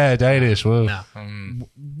 Yeah, Danish. Whoa. No.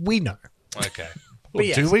 We know. Okay. But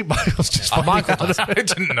yes. Do we? Michael's just Michael does. I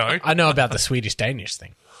didn't know. I know about the Swedish Danish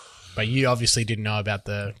thing, but you obviously didn't know about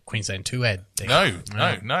the Queensland 2-head thing. No.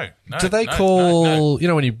 Do they no, call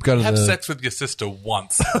no. when you go to Have the sex with your sister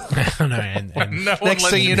once? no, and No one next lets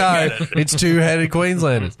thing you know, get it. it's 2-headed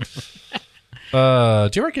Queenslanders. Do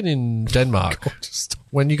you reckon in Denmark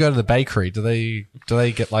when you go to the bakery, do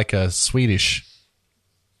they get like a Swedish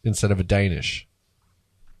instead of a Danish?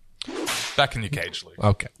 Back in your cage, Luke.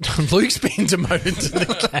 Okay. Luke's been demoted to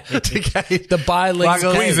the Okay. the biling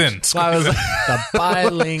Michael, cage. Squeeze in. I was- The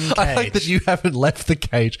biling cage. I like that you haven't left the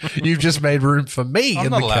cage. You've just made room for me I'm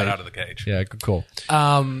in not the allowed cage. out of the cage. Yeah, good call.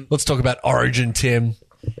 Let's talk about Origin, Tim.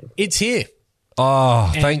 It's here. Oh,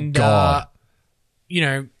 thank And, God.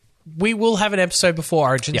 We will have an episode before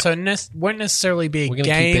Origin, Yeah. so won't necessarily be a We're gonna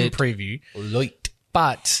game keep it preview. Light.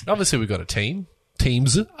 But Obviously, we've got a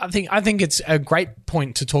teams. I think it's a great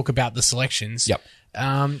point to talk about the selections. Yep.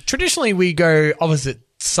 Traditionally, we go opposite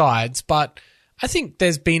sides, but I think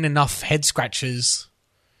there's been enough head scratches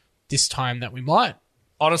this time that we might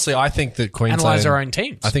Honestly, I think that Queensland analyze our own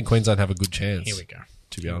teams. I think Queensland have a good chance. Here we go.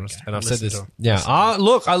 To be honest, go. and I've Listen said this. to him. Yeah, I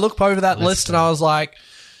looked over that list and I was like,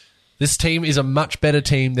 this team is a much better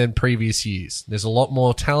team than previous years. There's a lot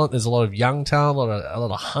more talent. There's a lot of young talent, a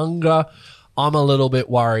lot of hunger. I'm a little bit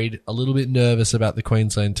worried, a little bit nervous about the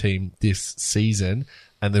Queensland team this season.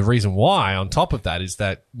 And the reason why, on top of that, is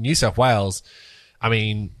that New South Wales, I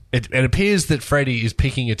mean, it appears that Freddie is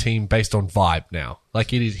picking a team based on vibe now.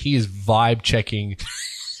 Like he is vibe checking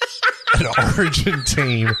an Origin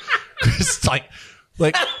team. It's like,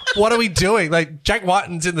 what are we doing? Like, Jack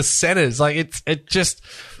Whiten's in the centers. Like, it just.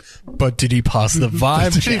 But did he pass the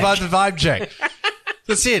vibe? Did he pass the vibe check?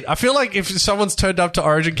 That's it. I feel like if someone's turned up to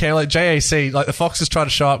Origin camp, like JAC, like the Fox is trying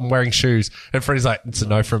to show up and wearing shoes, and Freddie's like, it's a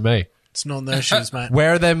no from me. It's not those shoes, mate.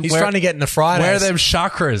 Where are them? He's trying to get in the Fridays. Where are them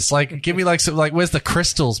chakras? Like, give me like some, like, where's the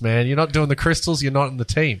crystals, man? You're not doing the crystals. You're not in the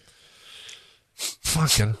team.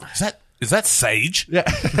 Fucking. Is that Sage? Yeah.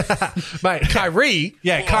 Mate. Kyrie.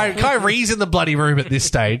 Yeah, Kyrie's in the bloody room at this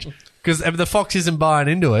stage because the Fox isn't buying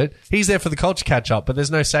into it. He's there for the culture catch-up, but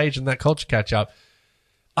there's no Sage in that culture catch-up.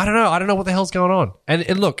 I don't know. I don't know what the hell's going on.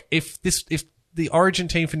 And look, if the Origin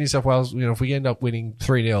team for New South Wales, if we end up winning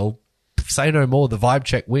 3-0, say no more, the vibe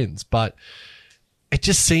check wins. But it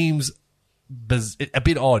just seems a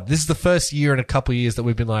bit odd. This is the first year in a couple of years that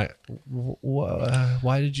we've been like,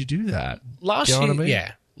 why did you do that? Last Do you know year, what I mean?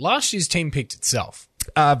 yeah. Last year's team picked itself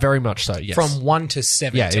Very much so, yes. from 1 to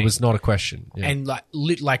 17. Yeah, it was not a question. Yeah. And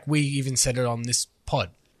like we even said it on this pod.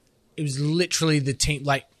 It was literally the team,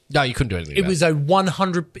 like, no, you couldn't do anything it about was a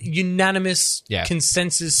 100 unanimous Yeah.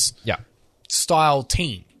 consensus Yeah. style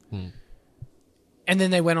team. And then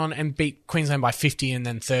they went on and beat Queensland by 50 and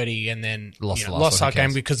then 30 and then Lost the last lost one, that who game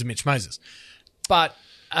cares? because of Mitch Moses. But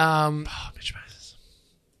Mitch Moses.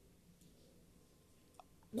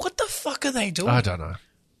 what the fuck are they doing? I don't know.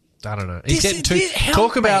 He's This getting is- too. this- how-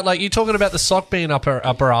 Talk about, mate. like, you're talking about the sock being up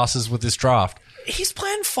our asses with this draft. He's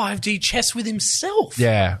playing 5D chess with himself.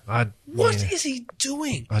 Yeah. What is he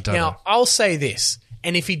doing? I don't now, know. I'll say this,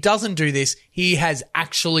 and if he doesn't do this, he has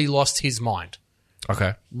actually lost his mind.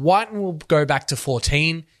 Okay. Whiten will go back to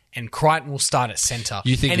 14, and Crichton will start at centre.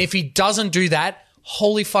 You think and it- if he doesn't do that,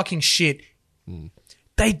 holy fucking shit,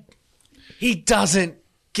 he doesn't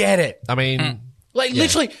get it. I mean, Like,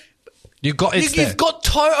 literally, you've got it's there. you've got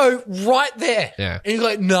Toto right there. Yeah. And you're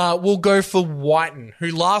like, nah, we'll go for Whiten,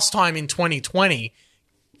 who last time in 2020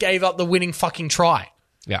 gave up the winning fucking try.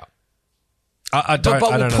 Yeah. I don't.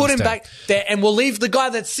 But I we'll don't put him understand. back there, and we'll leave the guy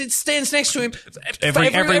that stands next to him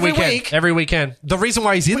every weekend. week Every weekend. The reason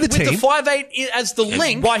why he's in the with team, the 5'8" as the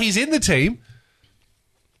link. why he's in the team.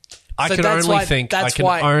 I So can that's only why- think. I that's can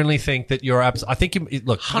why- only think that you're. I think you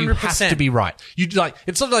look. 100%. You have to be right. You like.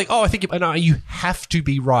 It's not like, oh, I think no. You have to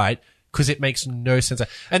be right because it makes no sense.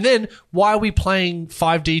 And then why are we playing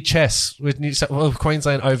 5D chess with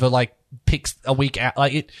Queensland over like picks a week out?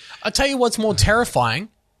 Like it. I'll tell you what's more terrifying: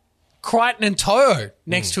 Crichton and Toto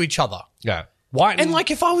next to each other. Yeah. Why? And like,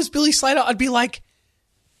 if I was Billy Slater, I'd be like,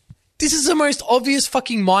 "This is the most obvious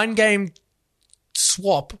fucking mind game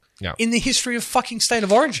swap Yeah. in the history of fucking State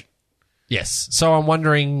of Origin." Yes. So I'm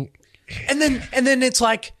wondering. And then it's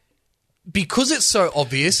like, because it's so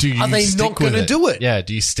obvious, Do you are they stick not going with to do it? Yeah.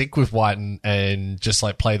 Do you stick with Whiten and just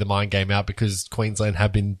like play the mind game out because Queensland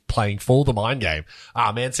have been playing for the mind game?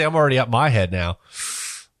 Ah, man. See, I'm already up my head now.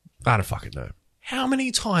 I don't fucking know. How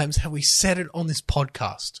many times have we said it on this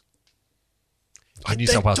podcast? I knew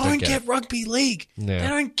They someone don't get rugby league. Yeah. They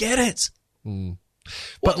don't get it.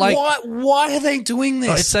 But like, why are they doing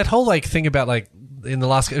this? it's that whole like thing about like in the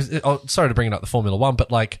last. Oh, sorry to bring it up the Formula One,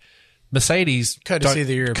 but like Mercedes, Courtesy of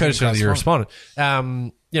the European courtesy of the correspondent.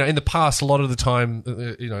 correspondent. In the past, a lot of the time,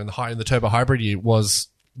 in the turbo hybrid year was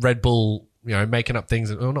Red Bull, making up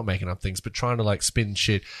things, well, not making up things, but trying to like spin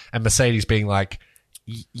shit, and Mercedes being like,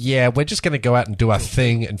 yeah, we're just going to go out and do our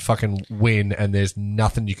thing and fucking win, and there's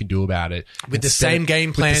nothing you can do about it. With the same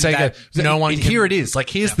game plan that game. no one can- Here it is. Like,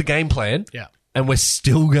 here's the game plan. Yeah. And we're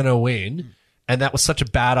still going to win. And that was such a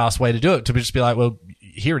badass way to do it, to just be like, well,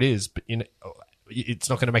 here it is, but it's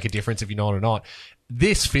not going to make a difference if you know it or not.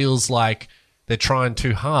 This feels like they're trying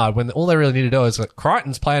too hard when all they really need to do is like,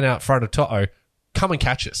 Crichton's playing out front of Toto. Come and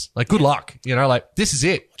catch us. Like, good luck. Like, this is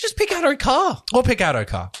it. Just pick out O'Carr. Or pick out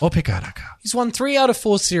O'Carr. He's won 3 out of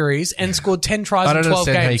 4 series and scored 10 tries I in don't 12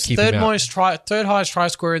 understand how you games. keep him out. Third highest try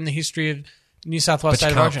scorer in the history of New South Wales But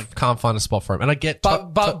you State of Origin. can't find a spot for him. And I get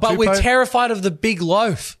But we're Tupou. terrified of the big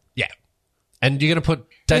loaf. Yeah. And you're going to put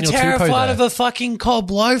Daniel we're Tupou terrified there. of a fucking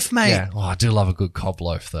cob loaf, mate. Yeah. Oh, I do love a good cob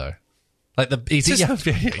loaf, though. Like, he's a young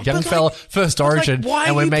But fella, first but Origin. why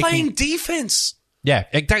and are we're you making, playing defense? Yeah,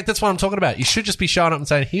 that's what I'm talking about. You should just be showing up and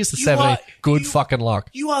saying, here's the 17. Good fucking luck.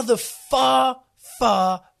 You are the far,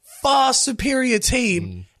 far, far superior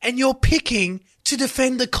team, and you're picking to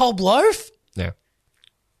defend the cob loaf? Yeah.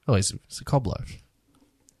 Oh, it's a cob loaf.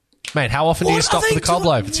 Mate, how often do What you stop are for they the cob doing?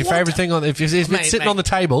 loaf? It's your What? favourite thing on. If it's sitting on the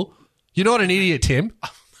table, you're not an idiot, Tim.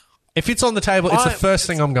 If it's on the table, it's the first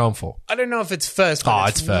thing I'm going for. I don't know if it's first, but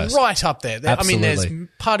it's first. right up there. I mean, there's Absolutely.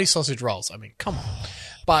 party sausage rolls. I mean, come on.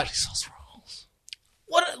 But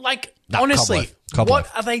what, like, Nah, honestly, cob what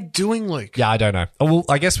loaf. are they doing, Luke? Yeah, I don't know. Oh, well,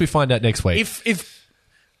 I guess we find out next week.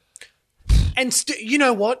 You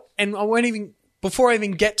know what? And I won't even, before I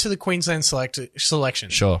even get to the Queensland selection,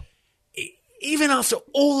 Sure. even after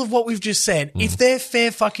all of what we've just said, if they're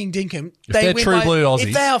fair fucking dinkum, they're win true by, blue Aussies.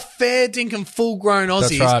 If they are fair dinkum full grown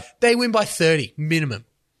Aussies, right. they win by 30 minimum.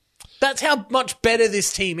 That's how much better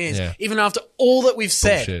this team is, Yeah. even after all that we've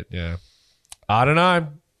said. Bullshit, yeah. I don't know.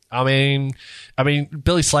 I mean,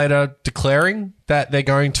 Billy Slater declaring that they're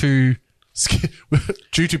going to,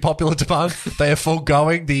 due to popular demand, they are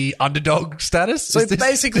foregoing the underdog status. So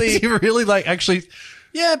basically- is he really actually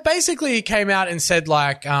Yeah, basically he came out and said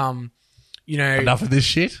like, you know, enough of this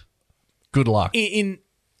shit? Good luck. in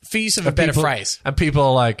for use of a better phrase. And people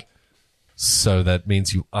are like, so that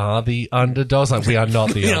means you are the underdogs? Like, we are not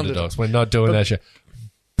the underdogs. We're not doing that shit.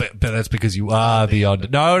 But that's because you are the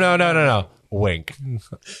underdog. No. Wink.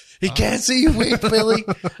 He can't see you wink, Billy.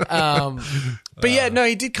 But yeah, no,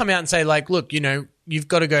 he did come out and say like, look, you know, you've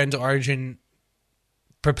got to go into Origin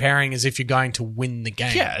preparing as if you're going to win the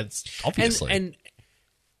game. Yeah, it's obviously. And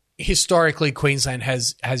historically, Queensland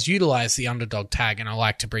has utilised the underdog tag, and I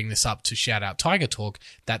like to bring this up to shout out Tiger Talk,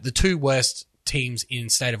 that the two worst teams in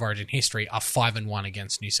State of Origin history are 5-1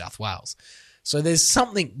 against New South Wales. So there's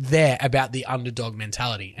something there about the underdog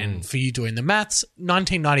mentality. And for you doing the maths,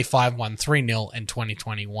 1995 won 3-0 and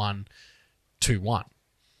 2021 2-1.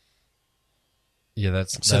 Yeah, that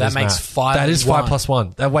that makes math. 5 That and is 5 1. plus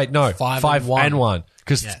 1. Wait, no. 5 5 and and 1.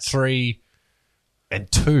 Because Yes. 3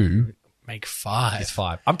 and 2 Make 5. is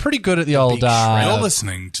 5. I'm pretty good at the old You're shred.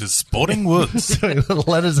 listening to Sporting Woods.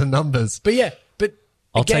 letters and numbers. But yeah, but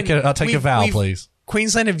I'll again, take a vowel, please.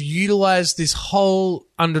 Queensland have utilised this whole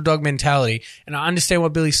underdog mentality, and I understand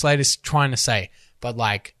what Billy Slater's trying to say, but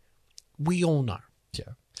like, we all know Yeah.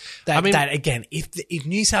 that, mean- that again, if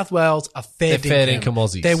New South Wales are fair They're fair dinkum, dinkum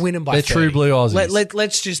Aussies. they're winning by They're 30. true blue Aussies.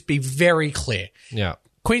 Let's just be very clear. Yeah.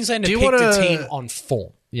 Queensland have you picked a wanna- team on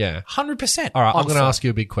form. Yeah. 100%. All right, I'm on going to form. ask you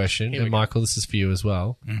a big question. And Michael, this is for you as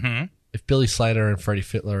well. Mm-hmm. If Billy Slater and Freddie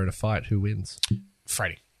Fittler are in a fight, who wins?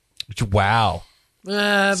 Freddie. Wow.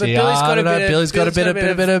 But See, Billy's I got a don't know. bit. Billy's got a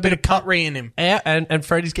bit of cutlery in him. Yeah, and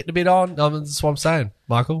Freddie's getting a bit on. That's what I'm saying.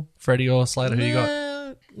 Michael, Freddie or Slater, who you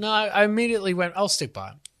got? No, I immediately went, I'll stick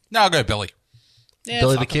by him. No, I'll go Billy. Yeah,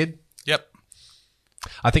 Billy the fuck him. Kid? Yep.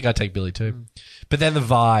 I think I'd take Billy too. But then the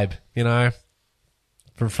vibe,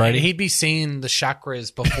 from Freddie. He'd be seeing the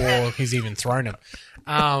chakras before he's even thrown them.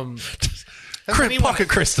 Pocket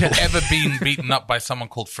crystal. Ever been beaten up by someone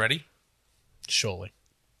called Freddie? Surely.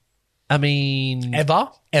 I mean, Ever?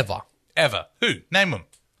 Ever? Who? Name them.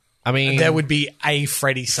 There would be a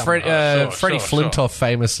Freddie somewhere. Freddie Flintoff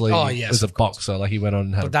famously Oh, yes, was a of course. boxer. Like he went on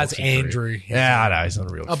and had But a that's boxing career. Andrew. Yeah, I know. He's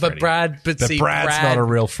not a real Oh, Freddie. but Brad's Brad's not a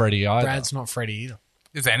real Freddie either. Brad's not Freddie either.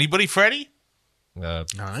 Is anybody Freddie? No.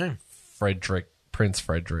 Prince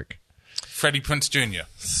Frederick. Freddie Prince Jr.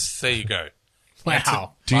 There you go.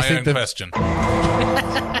 Wow. Do you My think own that- question.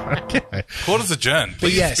 Court is adjourned.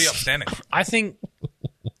 Please yes. be upstanding. I think.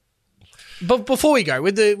 But before we go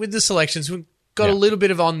with the selections, we've got a Yeah. little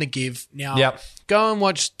bit of on the give now. Yep. Go and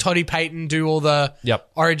watch Toddy Payton do all the Yep.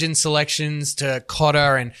 Origin selections to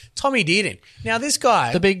Cotter and Tommy Dearden. Now this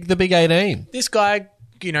guy, The big 18.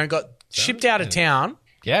 got shipped out of town.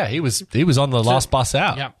 Yeah, he was on the last bus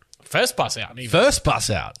out. Yeah, first bus out, even. First bus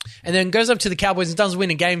out. And then goes up to the Cowboys and doesn't win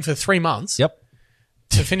a game for 3 months Yep.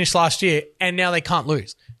 to finish last year, and now they can't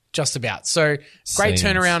lose. Just about. So great Seems.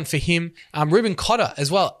 turnaround for him. Ruben Cotter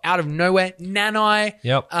as well, out of nowhere.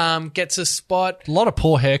 Nanai gets a spot. A lot of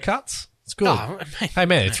poor haircuts. It's good. Oh, mate. Hey,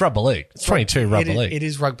 man, it's rugby league. It's 22 rugby league. It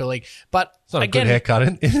is rugby league. But It's not again, a good haircut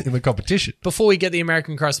in the competition. before we get the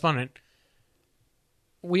American correspondent,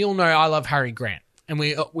 we all know I love Harry Grant. And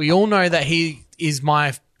we all know that he is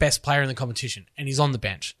my best player in the competition. And he's on the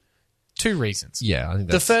bench. 2 reasons. Yeah, I think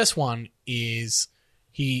The that's... first one is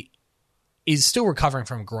he is still recovering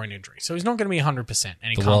from a groin injury. So he's not going to be 100%. And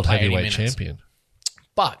he the can't world play any heavyweight minutes. champion.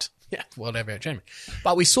 But Yeah, World Heavyweight Champion.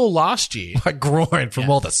 But we saw last year, My groin from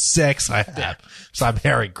all the sex I have. So I'm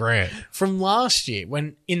Harry Grant.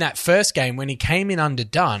 when in that first game, when he came in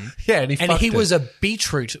underdone, Yeah, and he fucked it. was a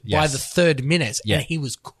beetroot by Yes. the third minute, Yeah. and he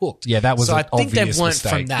was cooked. Yeah, that was so an I think they've obvious learned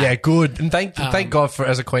mistake. from that. Yeah, good. And thank God for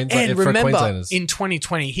as a Queensland And for remember, Queenslanders. in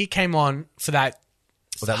 2020, he came on for that,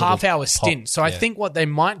 That half-hour little stint. pop, So I yeah. think what they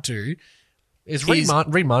might do Is Reed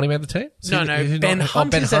Marnie made the team? No, Ben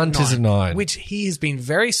Hunt, Ben is, Hunt at is a 9. which he has been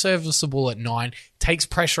very serviceable at 9, takes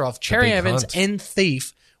pressure off Cherry big Evans Hunt. and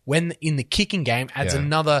Thief when in the kicking game, adds Yeah.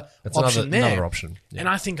 another That's option there. another option. Yeah. And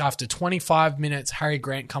I think after 25 minutes, Harry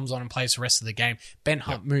Grant comes on and plays the rest of the game. Ben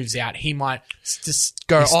Hunt moves out. He might just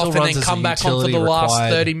go He still off and runs then as come a back on for the utility last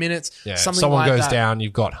required. 30 minutes. Yeah. Something Someone like goes that. down,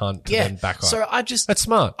 you've got Hunt to Yeah. then back up. So I just That's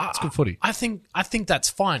smart. That's good footy. I think that's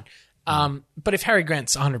fine. But if Harry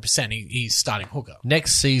Grant's 100%, he's starting hooker.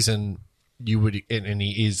 Next season, you would, and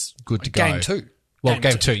he is good to go. Game 2. Well,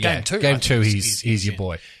 game two, yeah. Game 2, Game I two, think he's your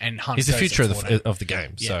boy. And Hunt He's the goes future at of 14. the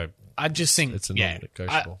game. Yeah. So, I just think it's a yeah,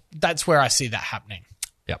 non-negotiable. that's where I see that happening.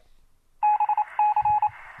 yep.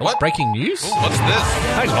 What? Breaking news? What's this?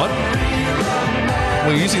 Hang on.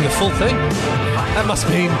 We're using the full thing. That must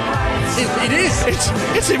mean it is.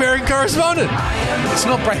 It's the American correspondent. It's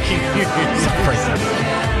not breaking news.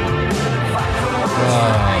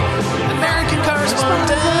 American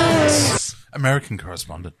correspondent. American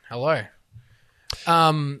correspondent. Hello.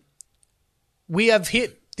 We have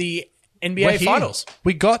hit the We're NBA here. Finals.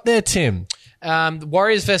 We got there, Tim. The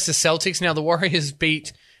Warriors versus Celtics. Now the Warriors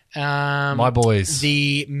beat My boys.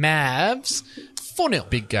 the Mavs 4-0.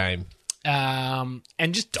 Big game. And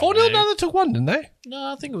just 4-0, dominated. no, they took one, didn't they?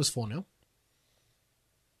 No, I think it was 4-0.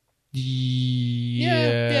 Yeah,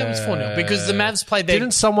 Yeah, it was 4-0 because the Mavs played their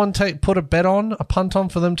Didn't someone put a bet on, a punt on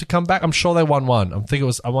for them to come back? I'm sure they won one.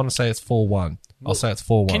 I want to say it's 4-1. I'll say it's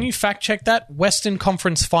 4-1. Can you fact check that? Western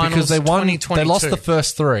Conference Finals Because they won, 2022. they lost the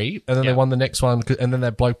first 3, and then Yeah. they won the next one, and then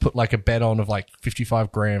that bloke put like a bet on of like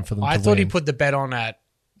 55 grand for them I to thought he win. put the bet on at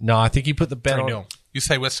No, I think he put the bet 3-0. on. You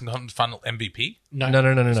say Western Conference Final MVP? No, No.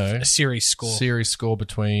 a series score Series score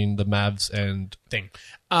between the Mavs and thing.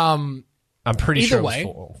 I'm pretty Either sure way, it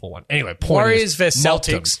was 4-1. Anyway, point Warriors is, versus mopped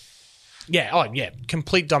Celtics. them. Yeah,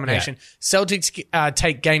 complete domination. Celtics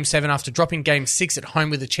take Game 7 after dropping Game 6 at home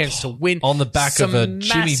with a chance to win. On the back of Some a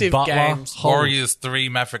Jimmy massive Butler. games. Warriors 3,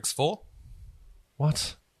 Mavericks 4?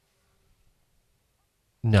 What?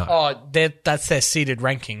 No. Oh, that's their seeded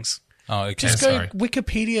rankings. Oh, okay. Just sorry. go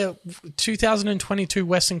Wikipedia 2022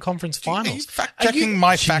 Western Conference Are you Finals. fact-checking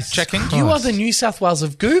my fact-checking? You are the New South Wales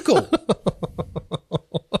of Google.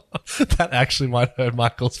 That actually might hurt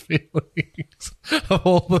Michael's feelings of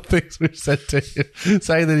all the things we've said to him,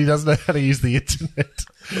 saying that he doesn't know how to use the internet.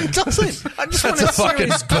 It doesn't. I just want That's to a see fucking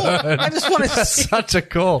his score. burn. I just want to That's see. such a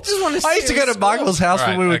call. wanna I used to see go his to Michael's house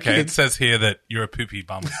Right, when we were okay. It kids. says here that you're a poopy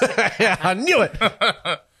bum. Yeah, I knew it.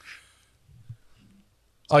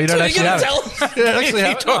 Oh, you don't actually have it. You don't actually have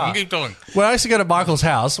keep it? talking, keep talking. When I used to go to Michael's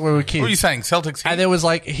house when we were kids, What are you saying? Celtics and here? there was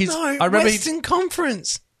like his. No, I remember. Western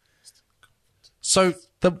Conference. So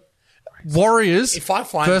the Warriors If I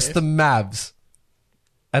find versus this- the Mavs,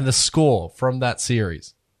 and the score from that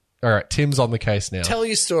series. All right, Tim's on the case now. Tell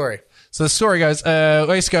your story. So the story goes, I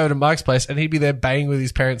used to go to Mike's place and he'd be there banging with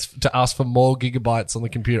his parents to ask for more gigabytes on the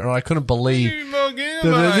computer. And I couldn't believe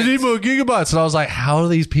that they need more gigabytes. And I was like, how are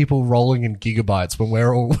these people rolling in gigabytes when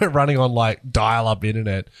we're running on like dial-up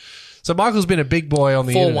internet? So Michael's been a big boy on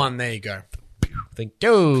the internet. 4-1, there you go. Think,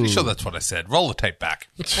 go. Pretty sure that's what I said. Roll the tape back.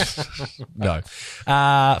 No.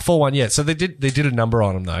 4-1, yeah. So they did a number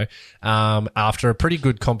on him though. After a pretty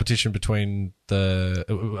good competition between the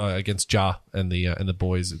against Ja and the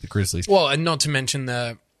boys at the Grizzlies. Well, and not to mention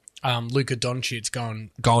the Luka Doncic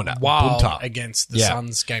going at wild bunter. against the Yeah.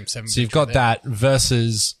 Suns Game 7. So you've got that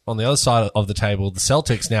versus on the other side of the table, the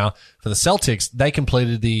Celtics. Now, for the Celtics, they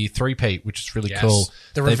completed the three-peat, which is really Yes. cool.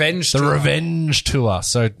 The revenge tour. The revenge tour.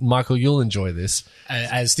 So, Michael, you'll enjoy this.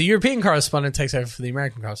 As the European correspondent takes over for the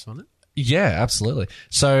American correspondent. Yeah, absolutely.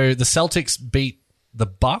 So the Celtics beat the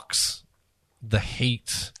Bucks, the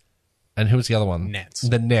Heat, and who was the other one? Nets.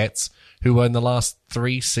 The Nets, who were in the last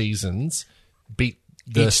 3 seasons, beat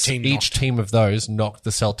each team of those knocked the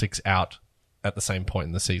Celtics out at the same point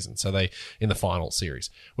in the season. So they in the final series,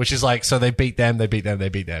 which is like, so they beat them.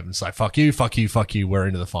 It's like, fuck you. We're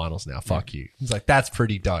into the finals now. Fuck you. It's like, that's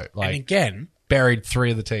pretty dope. And Like, again, buried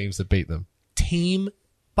 3 of the teams that beat them. team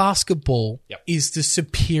basketball Yep. is the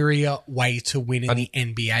superior way to win in the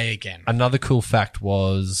NBA again. Another cool fact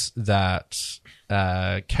was that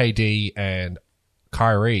KD and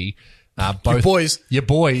Kyrie, both boys. your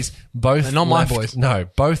boys, both They're not my left- boys. No,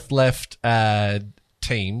 both left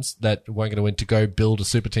teams that weren't going to win to go build a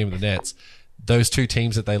super team of the Nets. Those 2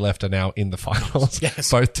 teams that they left are now in the finals.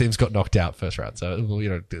 Yes. Both teams got knocked out first round, so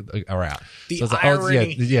are out. The So it's like,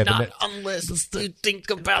 irony, the not Nets- unless you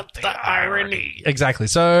think about the irony. Exactly.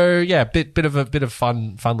 So yeah, bit of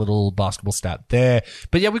fun little basketball stat there.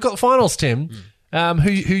 But yeah, we've got the finals, Tim.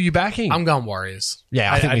 Who you backing? I'm going Warriors.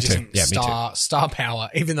 Yeah, I think me just too. think Yeah, me too. Star power.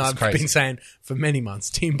 Even though I've crazy. been saying for many months,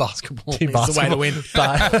 team basketball Team is the way to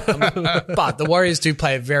basketball. win. But the Warriors do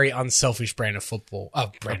play a very unselfish brand of football.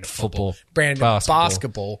 Football. Brand of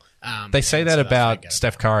basketball. They say that so that's about okay.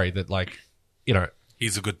 Steph Curry. That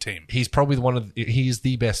He's a good team. he's probably he's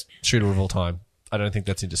the best shooter of all time. I don't think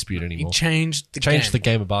that's in dispute He anymore. changed the Changed game. the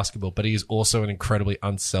game of basketball, but he is also an incredibly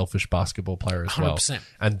unselfish basketball player as well. 100%.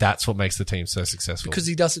 And that's what makes the team so successul. Because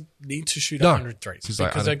he doesn't need to shoot No. 100 threes. He's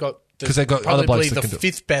like, Because I they got because they got other probably blokes that the can do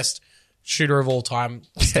it. 5th best shooter of all time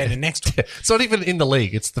standing next to him. It's not even in the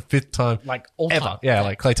league. It's the 5th time Like, all ever. time. Yeah,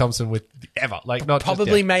 like Klay Thompson with ever. Like not Probably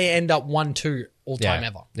just, yeah. may end up 1-2 all time yeah.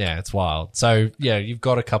 ever. Yeah, it's wild. So yeah, you've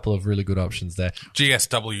got a couple of really good options there.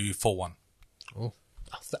 GSW 4-1.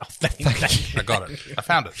 Thank I got it. I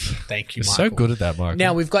found it. you, You're Michael. so good at that, Michael.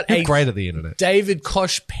 Now we've got You're a great at the internet. David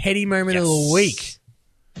Kosh petty moment of the week.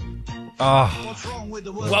 Oh,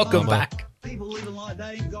 Welcome back.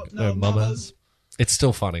 no mamas. It's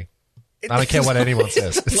still funny. I don't care what anyone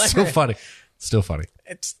says. It's still hilarious. funny. It's still funny.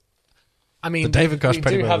 It's, I mean, The David Kosh we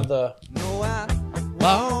petty do have moment.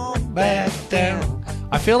 the, Back down.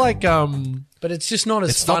 I feel like but it's just not as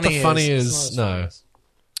it's not funny. the funny it's as not no.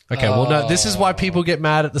 Okay, well, no. This is why people get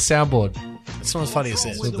mad at the soundboard. It's not as funny as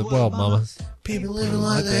this. With the world, mamas. People living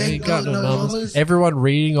like They ain't got no mamas. Everyone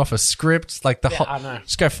reading off a script, like the whole. I know.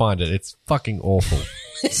 Just go find it. It's fucking awful.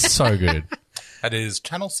 It's so good. That is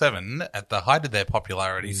Channel 7 at the height of their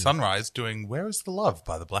popularity. Sunrise doing Where Is the Love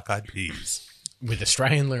by the Black Eyed Peas. With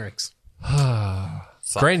Australian lyrics.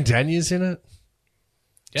 Grand Danya's in it.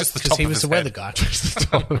 Just the Because top he of was his the weather head. guy. Just the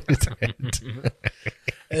top of his head.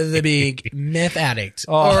 The big meth addict.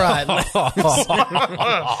 Oh. All right.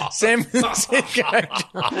 San Francisco.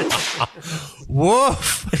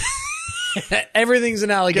 Woof. Everything's an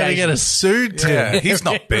Gonna allegation. get a suit, Tim. Yeah, he's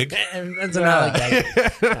not big. That's an allegation.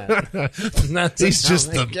 That's He's an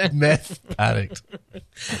just the allegation. meth addict.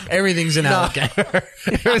 Everything's an allegation.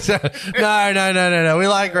 No. We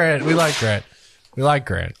like Grant. We like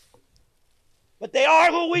Grant. But they are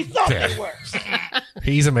who we thought they were.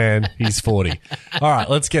 He's a man. He's 40. All right,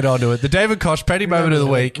 let's get on to it. The David Kosh petty moment of the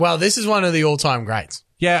week. Well, this is one of the all-time greats.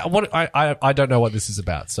 Yeah, I don't know what this is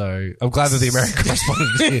about, so I'm glad that the American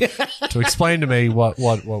correspondent is here to explain to me what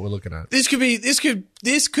we're looking at. This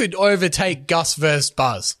could overtake Gus versus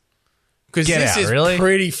Buzz. Because Get this out, is really?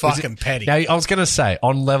 pretty Is fucking it- petty. Now, I was going to say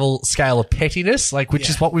on level scale of pettiness, like which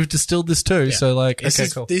is what we've distilled this to. Yeah. So, like, This okay,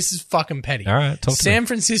 is, cool. This is fucking petty. All right, talk to San me.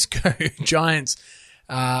 Francisco Giants,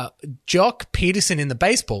 Jock Peterson in the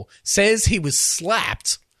baseball says he was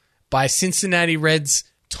slapped by Cincinnati Reds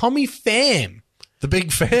Tommy Pham. The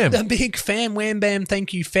big fam. The big Pham, wham bam,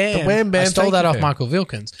 thank you Pham. The wham bam, I stole thank that you, off Pham. Michael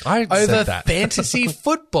Wilkins. I over said that. fantasy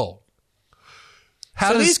football.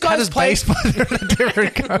 How So does, these guys how does play- baseball have a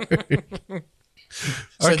different code?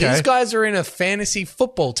 So Okay. these guys are in a fantasy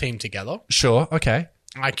football team together. Sure, okay.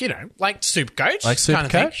 Like, like Supercoach. Like kind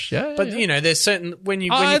of thing. Supercoach? Yeah, But, yeah. there's certain, when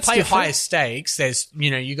you it's play different. higher stakes, there's,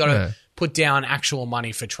 you got to Yeah. put down actual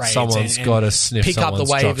money for trades. Someone's and gotta sniff pick up the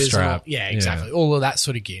someone's waivers. jockstrap. And all, yeah, exactly. All of that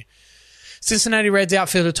sort of gear. Cincinnati Reds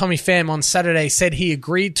outfielder Tommy Pham on Saturday said he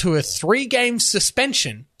agreed to a 3-game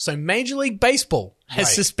suspension. So Major League Baseball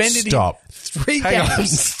has suspended Stop. him 3 Hang on,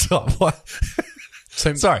 games. stop. What?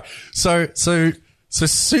 So, Sorry. So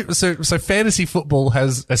fantasy football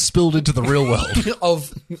has spilled into the real world.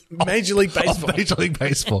 of Major League Baseball. Of Major League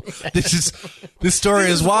Baseball. This story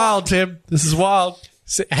is wild, Tim. This is wild.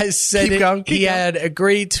 Has said Keep going, he keep going. had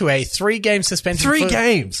agreed to a 3-game suspension. 3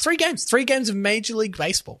 games? 3 games. 3 games of Major League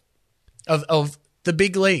Baseball. Of the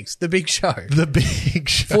big leagues, the big show. The big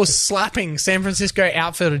show. For slapping San Francisco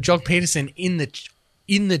outfielder Jock Peterson on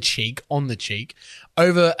the cheek,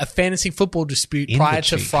 over a fantasy football dispute In prior the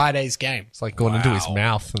to cheek. Friday's game. It's like going into his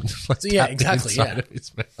mouth. And like Yeah, tapped the exactly, inside yeah. of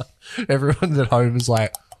his mouth. Everyone at home is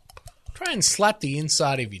like, Try and slap the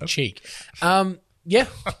inside of your cheek. Yeah.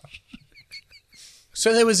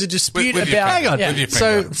 So there was a dispute With your about. finger. hang on. Yeah. With your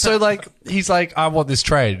finger. So like, he's like, I want this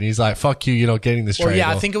trade. And he's like, fuck you, you're not getting this Well, trade. yeah,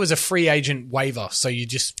 I Or- think it was a free agent waiver. So you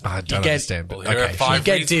just I don't you get, understand, but Here are okay. 5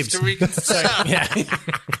 get reasons dibs. to reconsider. Yeah.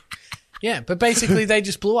 Yeah, but basically they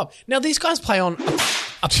just blew up. Now these guys play on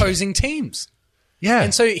opposing teams. Yeah.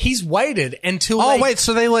 And so he's waited until oh, they, wait,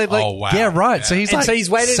 so they like, Oh, wow. yeah, right. So Yeah. he's and like, so he's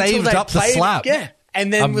waited saved until they up the played, slap. Yeah.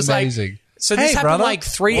 And then was like Amazing. So this Hey, happened brother. like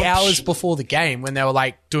 3 Whoops. hours before the game when they were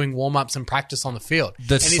like doing warm ups and practice on the field.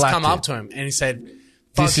 That And he's slapped come up him. to him and he said,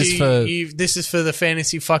 Fuck This is you, for- this is for the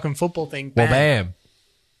fantasy fucking football thing. Well, Bam. bam.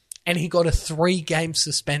 And he got a 3-game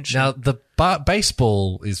suspension. Now the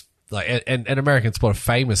baseball is like, and American sport are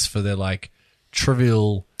famous for their like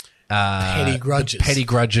trivial Petty grudges. petty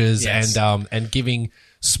grudges, Yes. and giving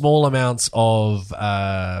small amounts of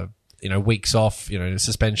weeks off,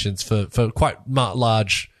 suspensions for quite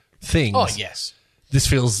large things. Oh, yes. This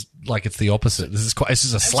feels like it's the opposite. This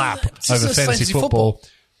is a slap it's just over a fantasy fantasy football.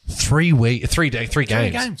 3 games. 3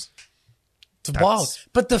 games. It's wild.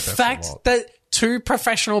 But the fact wild. that 2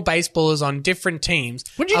 professional baseballers on different teams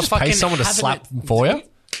Wouldn't you are just pay fucking someone to having slap it- them for you?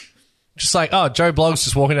 Just like, oh, Joe Blogg's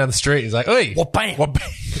just walking down the street. He's like, oi. Well, bam. What bam?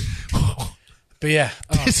 But yeah.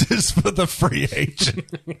 Oh, This is for the free agent.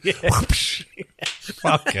 Whoopsh.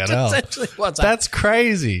 Fucking hell. essentially what's that? That's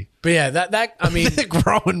crazy. But yeah, that I mean, They're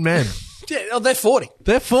grown men. yeah, oh, they're 40.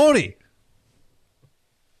 They're 40.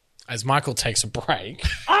 As Michael takes a break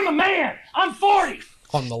I'm a man. I'm 40.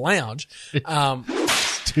 on the lounge,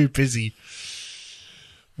 Too busy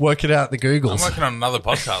working out the I'm Googles. working on another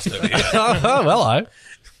podcast over here. Oh, hello.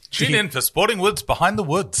 Tune in for Sporting Woods Behind the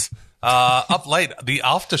Woods. Up late, the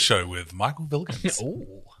after show with Michael Vilkins.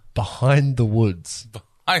 Behind the woods.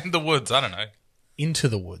 Behind the Woods, I don't know. into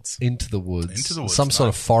the woods. Into the woods. Into the woods, Some sort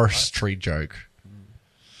of nice. forestry joke.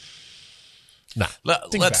 Nah.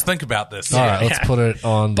 Let's think about this. All right, let's put it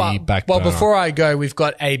on the back Well, burner. before I go, we've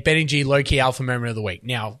got a Benny G low-key alpha moment of the week.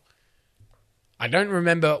 Now, I don't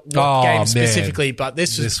remember what Oh, game man. specifically, but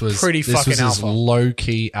this was pretty fucking this was alpha. as low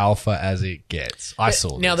key alpha as it gets. I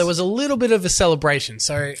saw. Now, this. there was a little bit of a celebration,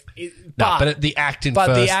 so... but the act in but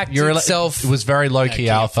first, the act itself- it was very low key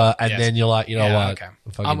Yeah, alpha, and yes. then you're like, you know Yeah, what? okay.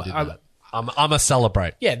 I fucking I'm- did I'm- that. I'm a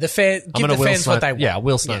celebrate. Yeah, the fan, I'm give gonna the Will fans Snipe, what they want. Yeah,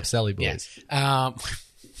 Will Snipe, Yeah. Sally boys. Yeah.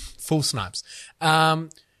 Full snipes.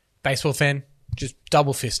 Baseball fan, just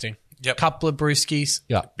double fisting. Yep. Couple of brewskis.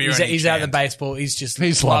 Yeah. Beer He's, in he's each out the hand. baseball. He's just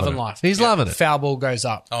He's loving loving it. life. He's loving it. Foul ball goes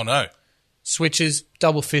up. Oh, no. Switches,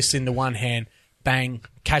 double fist into one hand, bang,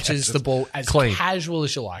 catches the ball as Clean. casual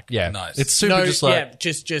as you like. Yeah, Nice. It's super No, just like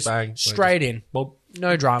yeah, just bang, straight in. Well,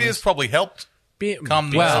 No dramas. Beer's probably helped.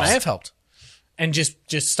 Calm the Well, nerves. may have helped. And just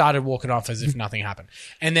started walking off as if nothing happened.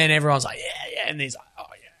 And then everyone's like, yeah. And he's like, oh,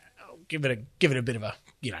 yeah. I'll give it a bit of a,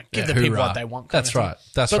 give Yeah, the people hoorah. what they want. kind That's of thing. right.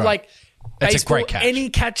 That's but right. like, That's a baseball, great catch. any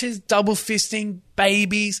catches, double fisting,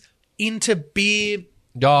 babies, into beer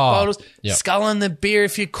bottles. bottles, Yep. sculling the beer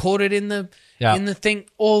if you caught it in the Yeah. thing,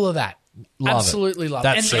 all of that. Love it. Absolutely love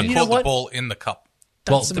That's it. sick. And you know Caught the what? ball in the cup.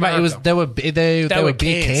 Well, That's mate, it was America. they were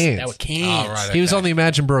big cans. They were cans. Oh, right. He was Okay. on the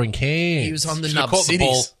Imagine Brewing cans. He was on the Should have Nub caught the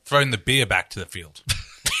ball, Cities. thrown the beer back to the field.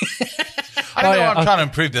 I don't know why I'm trying to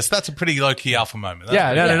improve this. That's a pretty low-key alpha moment. That's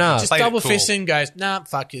Yeah, pretty- no. Just Played it double cool. fisting goes, nah,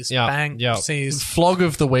 fuck you. Bang. Sees. Flog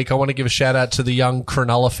of the week. I want to give a shout out to the young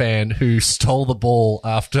Cronulla fan who stole the ball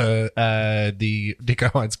after the Nico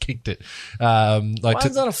Hines kicked it. Why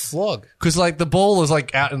is that a flog? Because like the ball was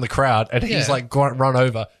like out in the crowd, and he's Yeah. like run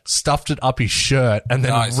over, stuffed it up his shirt, and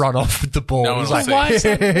then Nice. run off with the ball. No He's one like, will Why is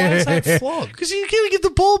that flog? because you gotta get the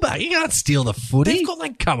ball back. You can't steal the footy. They've got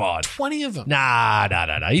like come on. 20 of them. Nah.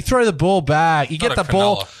 You throw the ball back. You get Not the a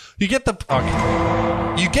ball. Cronulla. You get the.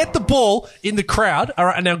 Okay. You get the ball in the crowd. All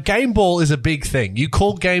right. And now game ball is a big thing. You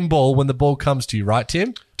call game ball when the ball comes to you, right,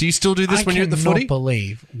 Tim? Do you still do this when you're at the footy?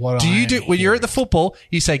 believe what Do you do when you're at the football?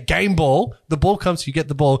 You say game ball. The ball comes, you get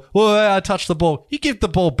the ball. Well, I touch the ball. You give the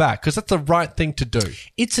ball back because that's the right thing to do.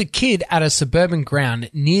 It's a kid at a suburban ground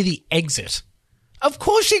near the exit. Of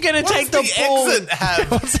course you're going to What take does the ball. exit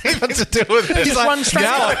have? What's even to do with this? Just run straight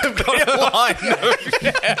now up. I've got a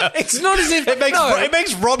line. It's not as if It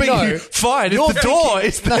makes robbing you fine. You're If the door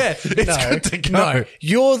is there, it's good to go. No,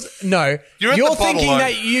 you're You're at the bottle thinking line.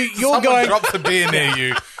 that you're Someone going. drops a beer near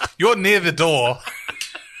you. You're near the door.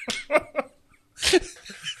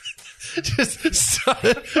 Just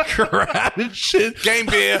started grabbing shit. Game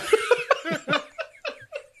beer.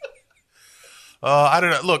 I don't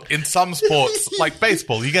know. Look, in some sports, like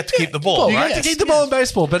baseball, you get to keep the ball, You right? have to keep the ball in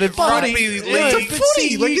baseball, but in Rugby footy, league. it's a But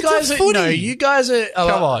footy. Like, you it's guys a are footy. no. You guys are.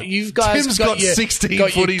 Come on, you guys Tim's got got your, 16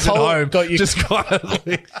 got your footies at home. Got your, just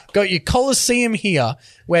quietly. got your Coliseum here,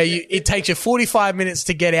 where it takes you 45 minutes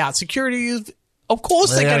to get out. Security is, of course,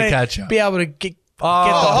 They're they're gonna going catch to you. be able to get the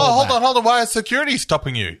Oh, ball hold back. on. Why is security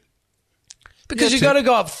stopping you? Because you got to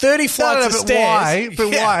go up 30 flights of but stairs. why? But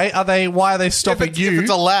Yeah. why are they stopping if you? it's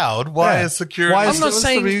allowed, why Yeah. is security? Why is I'm not what's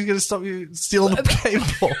saying- going to stop you stealing the game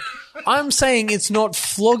ball? I'm saying it's not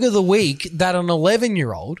flog of the week that an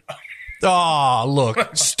 11-year-old Oh,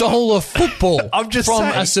 look. stole a football I'm just from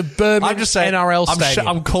saying, a suburban I'm just saying, NRL I'm stadium.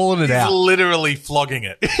 I'm calling it He's out. literally flogging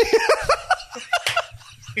it.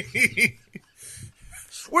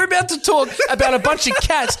 We're about to talk about a bunch of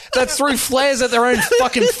cats that threw flares at their own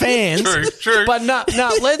fucking fans. True. But no,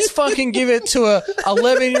 let's fucking give it to a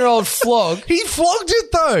 11-year-old flog. He flogged it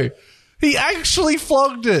though. He actually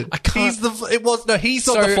flogged it. I can't- He's he's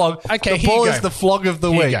not So, the flog. okay, the here ball you is go. the flog of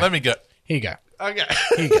the Here you week. go. Let me go. Here you go. Okay.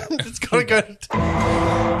 It's gotta go.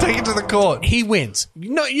 Take it to the court. He wins.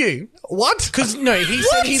 Not you. What? Because, no, he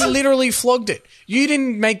said he literally flogged it. You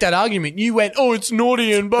didn't make that argument. You went, oh, it's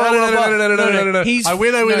naughty and blah, blah, blah. No. He's- I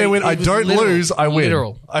win. I it win. I was don't literal. lose. I win.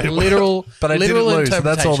 Literal. I win. Literal. But I didn't literal lose, so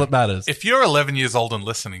that's all interpretation. that matters. If you're 11 years old and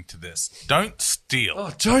listening to this, don't steal.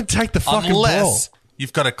 Oh, don't take the fucking unless ball.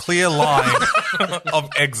 you've got a clear line of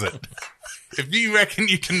exit. If you reckon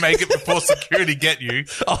you can make it before security get you,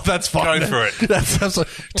 Oh, that's fine. Go for it. That's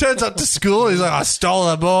absolutely. Turns up to school. He's like, I stole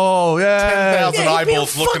the ball. Yeah. 10,000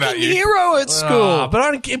 eyeballs looking at Fucking you. hero at school. But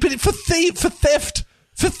I don't get. But for theft,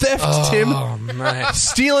 Tim. Oh, man.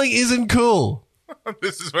 Stealing isn't cool.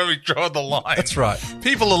 This is where we draw the line. That's right.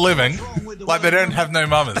 People are living like they don't have no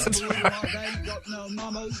mamas.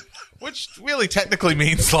 Which really technically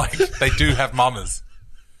means like they do have mamas.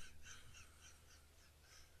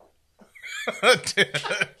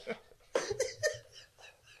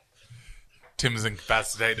 Tim's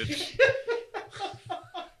incapacitated.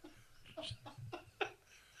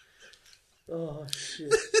 Oh,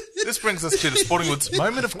 shit. This brings us to the Sporting Woods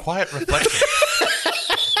moment of quiet reflection.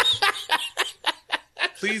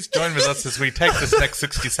 Please join with us as we take this next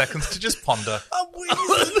 60 seconds to just ponder.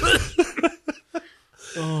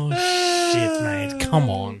 Shit, mate. Come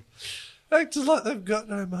on. Actors like they've got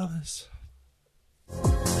no mothers.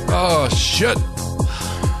 Oh shit!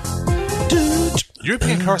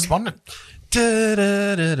 European correspondent.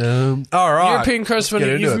 All right. European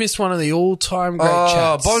correspondent, you've missed one of the all-time great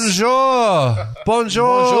chats. Bonjour.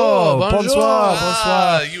 Bonjour. Bonsoir.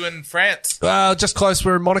 Ah, you in France? Just close.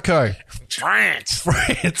 We're in Monaco. France.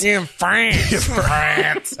 France. In France.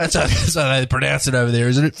 France. That's how they pronounce it over there,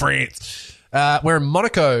 isn't it? France. We're in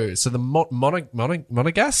Monaco. So the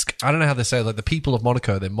Monegasque? I don't know how they say it. Like the people of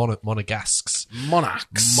Monaco, they're Monegasques.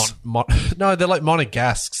 Monarchs. No, they're like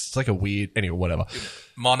Monegasques. It's like a weird... Anyway, whatever.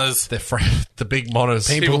 Monas. They're the big monos.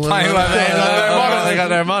 People playing like they They got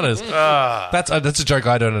their monos. That's a joke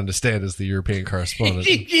I don't understand as the European correspondent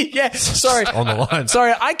Yeah, sorry. on the line.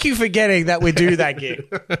 Sorry, I keep forgetting that we do that gig.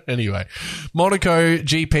 Anyway, Monaco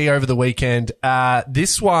GP over the weekend.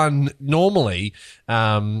 This one normally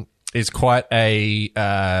is quite a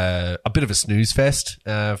bit of a snooze fest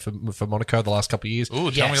for Monaco the last couple of years.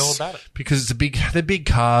 Ooh, tell me all about it. Because they're big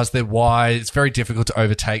cars, they're wide, it's very difficult to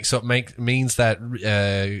overtake, so it means that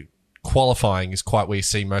qualifying is quite where you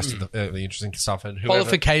see most of the interesting stuff. And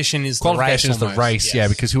Qualification is the race. qualification is the almost. race, Yes. yeah.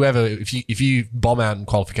 Because if you bomb out in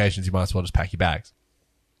qualifications, you might as well just pack your bags.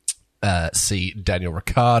 See Daniel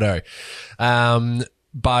Ricciardo.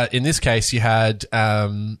 But in this case, you had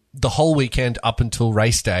the whole weekend up until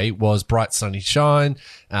race day was bright sunshine,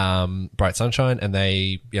 and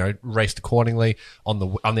they raced accordingly. On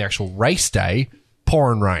the actual race day,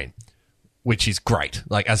 pouring rain, which is great.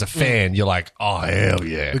 Like as a fan, you're like, oh hell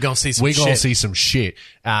yeah, We're gonna see some We're gonna shit. see some shit.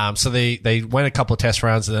 So they went a couple of test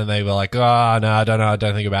rounds, and then they were like, oh no, I don't know, I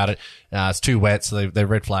don't think about it. It's too wet, so they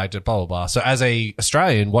red flagged it. Blah blah blah. So as a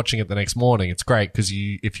Australian watching it the next morning, it's great because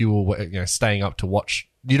if you were staying up to watch.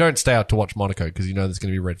 You don't stay out to watch Monaco because you know there's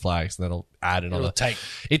going to be red flags and that'll add another.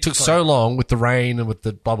 It took so long with the rain and with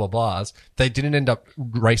the blah, blah, blahs. They didn't end up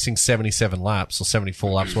racing 77 laps or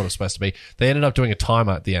 74 laps, what it was supposed to be. They ended up doing a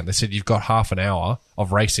timer at the end. They said, you've got half an hour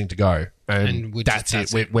of racing to go. And that's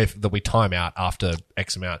it. We time out after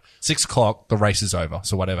X amount. 6 o'clock, the race is over.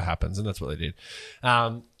 So whatever happens. And that's what they did.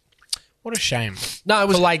 What a shame. No, it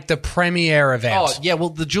was For like the premiere event. Oh, yeah, well,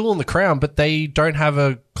 the jewel in the crown, but they don't have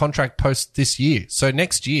a contract post this year. So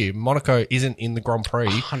next year, Monaco isn't in the Grand Prix.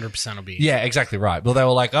 100% will be. Yeah, exactly right. Well, they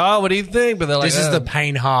were like, oh, what do you think? But they're like, This is the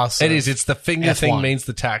pain Haas. It is. It's the finger F1. thing means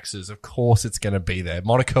the taxes. Of course it's going to be there.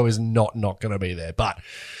 Monaco is not going to be there, but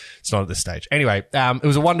it's not at this stage. Anyway, it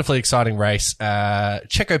was a wonderfully exciting race.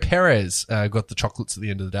 Checo Perez got the chocolates at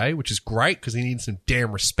the end of the day, which is great because he needs some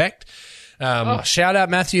damn respect. Shout out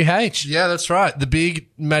Matthew H. Yeah, that's right. The big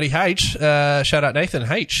Matty H. Shout out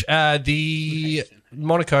Nathan H. The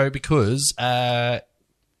Monaco because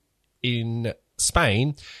in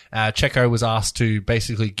Spain, Checo was asked to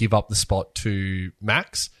basically give up the spot to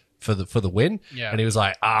Max for the win. Yeah. And he was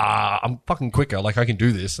like, I'm fucking quicker. Like I can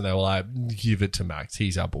do this. And they were like, give it to Max.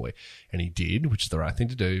 He's our boy. And he did, which is the right thing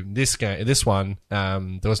to do. This one,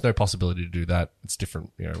 there was no possibility to do that. It's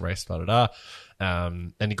different, race, blah, blah, blah.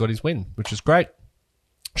 And he got his win, which is great.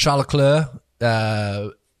 Charles Leclerc,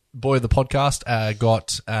 boy of the podcast,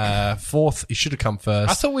 got fourth. He should have come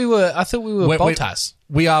first. I thought we were Bottas.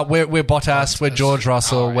 We're Bottas, we're George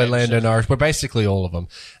Russell, Oh, we're right, Lando Norris, we're basically all of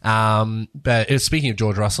them. But speaking of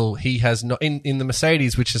George Russell, he has not in the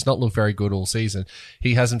Mercedes, which has not looked very good all season.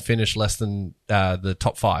 He hasn't finished less than the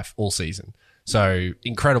top 5 all season. So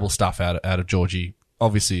incredible stuff out of Georgie.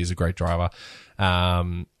 Obviously, he's a great driver.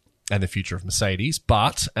 And the future of Mercedes,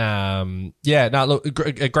 but look,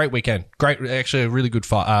 a great weekend. Actually, a really good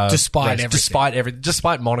fight. Despite everything.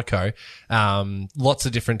 Despite Monaco, lots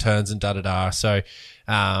of different turns and da. So,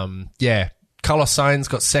 Carlos Sainz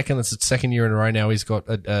got second. That's his second year in a row now. He's got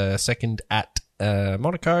a second at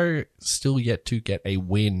Monaco. Still yet to get a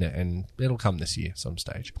win, and it'll come this year some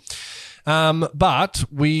stage. But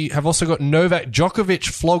we have also got Novak Djokovic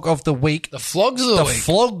flog of the week. The flogs of the week.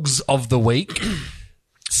 Flogs of the week.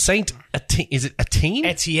 Saint Etienne, is it Etienne?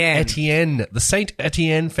 Etienne. The Saint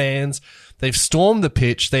Etienne fans, they've stormed the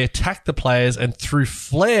pitch, they attacked the players and threw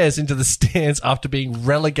flares into the stands after being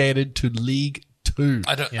relegated to League 2.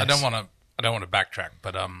 I don't want to backtrack,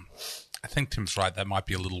 but I think Tim's right. That might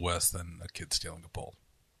be a little worse than a kid stealing a ball.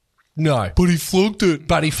 No. But he flogged it.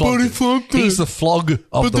 But he flogged it. He's the flog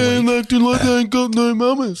of the week. acting like they ain't got no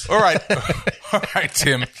mamas. All right,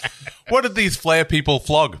 Tim. What did these flare people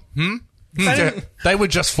flog? They were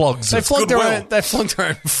just flogs. They flogged their goodwill. own. They flogged their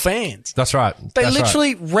own fans. That's right. They That's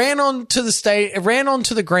literally ran onto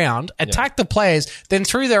the ground, attacked the players, then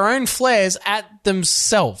threw their own flares at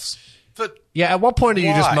themselves But Yeah, at what point are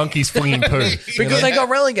you just Why? monkeys flinging poo? because they got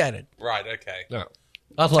relegated. right, okay. No.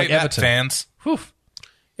 I'd like Take that, Everton. fans. Whew.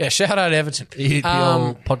 Yeah, shout out Everton. The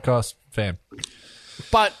old podcast fan.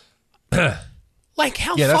 But like,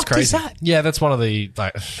 how Yeah, that's fucked is crazy. that? Yeah, that's one of the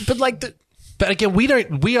like. But like But again,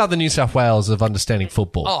 we are the New South Wales of understanding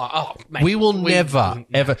football. mate, We will never,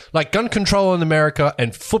 ever, like gun control in America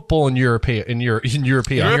and football in Europe. In Europe.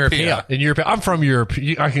 I'm from Europe.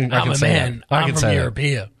 I can I'm a say man. that. I I'm can from say Europe that.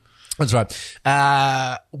 here. That's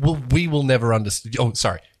right. We will never understand. Oh,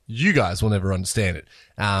 sorry. You guys will never understand it.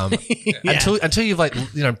 Until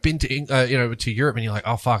you've been to, to Europe and you're like,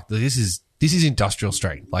 oh fuck, this is industrial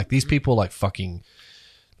strength. Like these people like fucking,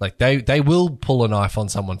 like they will pull a knife on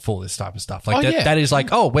someone for this type of stuff. Like that is like,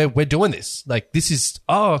 oh, we're doing this. Like this is,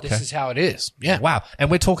 okay. This is how it is. Yeah. Wow.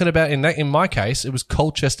 And we're talking about in my case, it was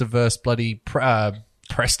Colchester versus bloody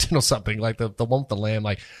Preston or something, like the one with the lamb,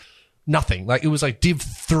 like nothing. Like it was like Div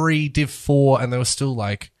 3, Div 4, and they were still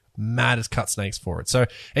like mad as cut snakes for it. So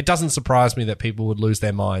it doesn't surprise me that people would lose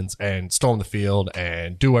their minds and storm the field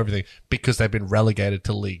and do everything because they've been relegated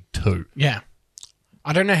to League 2. Yeah.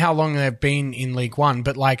 I don't know how long they've been in League One,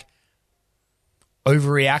 but like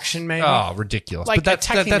overreaction maybe. Oh, ridiculous. Like but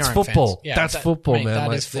attacking that's their own football. fans. Yeah, that's football, mate, man. that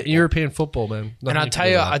Like, is football. European football, man. And Nothing can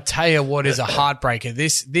do with I that. tell you what is a heartbreaker.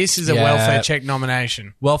 This is a Yeah. welfare check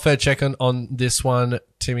nomination. Welfare check on this one,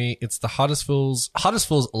 Timmy. It's the Huddersfield's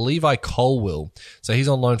Levi Colwill. So he's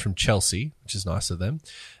on loan from Chelsea, which is nice of them.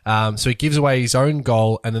 So he gives away his own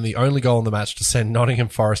goal and then the only goal in the match to send Nottingham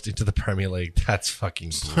Forest into the Premier League. That's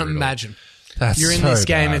fucking brutal. Imagine. That's You're in so this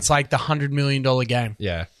game, bad. it's like the $100 million game,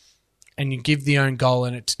 Yeah. and you give the own goal,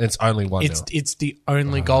 and It's only 1-0. it's the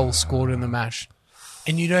only goal scored in the match,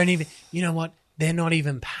 and you don't even, you know what? They're not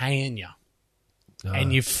even paying you,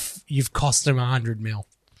 and you've cost them $100 million.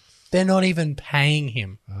 They're not even paying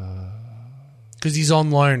him because he's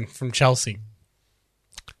on loan from Chelsea.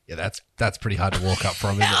 Yeah, that's pretty hard to walk up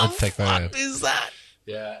from. Isn't it? How Let's take that fucked out. is that?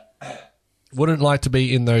 Yeah. Wouldn't like to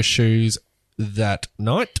be in those shoes that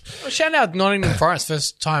night. Well, shout out Nottingham Forest,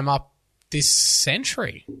 first time up this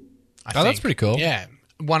century. I Oh, that's think. pretty cool. Yeah,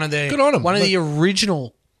 one of the Good on 'em. one of the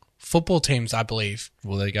original football teams, I believe,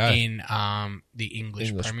 Well, there you go. in the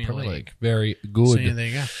English Premier League. Very good. So yeah, there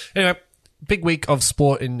you go. Anyway, big week of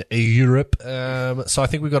sport in Europe. So I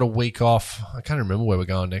think we've got a week off. I can't remember where we're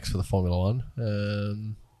going next for the Formula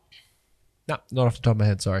One. No, not off the top of my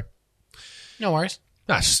head, sorry. No worries.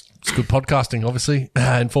 No, it's good podcasting, obviously.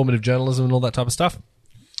 Informative journalism and all that type of stuff.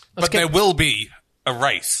 But there will be a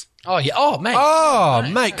race. Oh yeah. Oh man. Oh,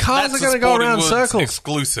 mate, cars That's are going to a go Sporting around Woods circles.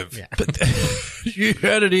 exclusive. You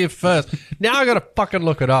heard it here first. Now I got to fucking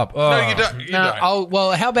look it up. Oh. No, you don't. You No. don't. Oh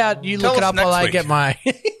well. How about you Tell look it us up while next I week. get my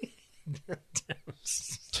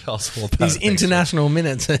Tell us all about these it. international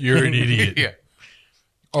minutes? You're an idiot. Yeah.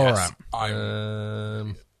 All Yes,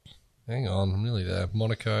 right. Hang on, I'm nearly there.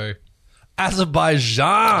 Monaco,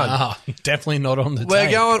 Azerbaijan. Oh, definitely not on the. We're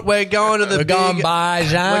tape. going. We're going to the. We're big, going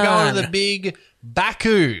Bajan. We're going to the big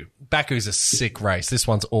Baku. Baku's a sick race. This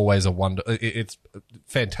one's always a wonder. It's a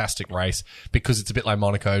fantastic race because it's a bit like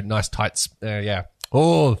Monaco. Nice tight.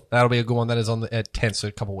 Oh, that'll be a good one. That is on the at 10th, so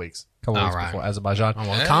a couple of weeks. Right. Before Azerbaijan.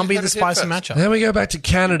 Well, it can't be the spicy matchup. Then we go back to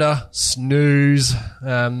Canada. Snooze.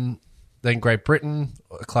 Then Great Britain,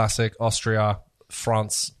 classic. Austria,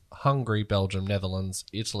 France, Hungary, Belgium, Netherlands,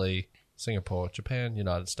 Italy, Singapore, Japan,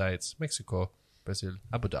 United States, Mexico, Brazil,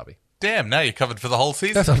 Abu Dhabi. Damn, now you're covered for the whole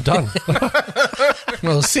season. Yes, I'm done.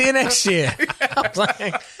 We'll see you next year. I was like,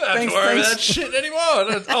 thanks, thanks. shit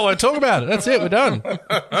anymore. Oh, I talk about it. That's it. We're done.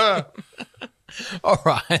 All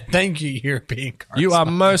right. Thank you, European correspondent. You are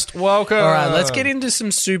most welcome. All right, let's get into some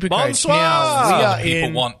Supercoach. Bonsoir. Now, we are People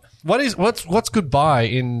in... want. What's goodbye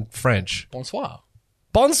in French? Bonsoir.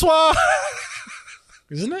 Bonsoir.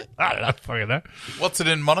 Isn't it? I don't know. Fucking know. What's it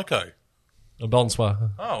in Monaco? Bonsoir.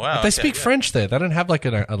 Oh, wow. They okay, speak yeah. French there. They don't have like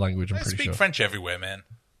a language, I'm They pretty speak sure. French everywhere, man.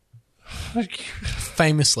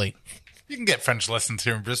 Famously. You can get French lessons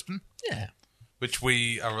here in Brisbane, Yeah. which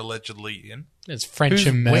we are allegedly in. There's French Who's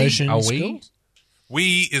immersion we? Are we? schools.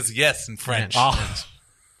 We is yes in French. Oh,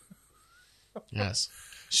 Yes.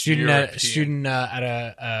 Student at European. I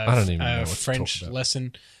don't even know what to French talk about.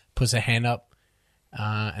 lesson puts a hand up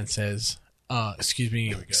and says, excuse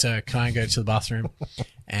me, sir, can I go to the bathroom?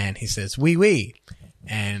 And he says, oui, oui.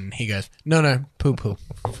 And he goes, no, poo-poo.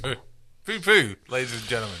 Poo-poo, ladies and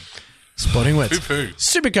gentlemen. Sporting words. Poo-poo.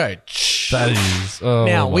 Supercoach. that is. Oh,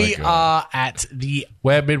 Now, my we God. are at the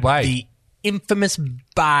We're midway. infamous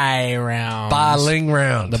bye round. Barling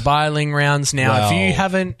round. The Byling rounds. Now, if Well. you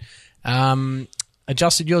haven't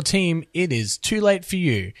adjusted your team, it is too late for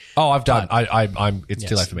you. Oh, I've done. I'm. It's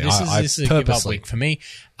too late for me. This I is a give up purposely. week for me.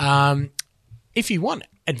 If you want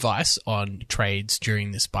advice on trades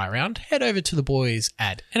during this buy round, head over to the boys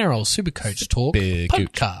at NRL Supercoach Talk Big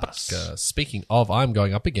podcast. Speaking of, I'm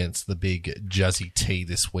going up against the big Juzzy T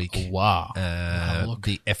this week. Wow.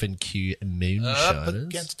 The F&Q Up Moonshiners.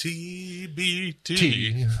 against TBT.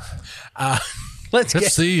 T. Let's It's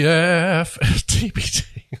get the TBT.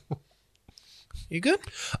 you good?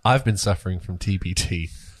 I've been suffering from TBT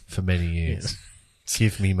for many years.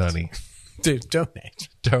 Give me money. Dude, donate.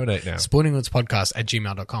 Donate now.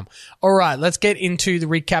 sportingwoodspodcast@gmail.com. All right, let's get into the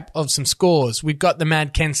recap of some scores. We've got the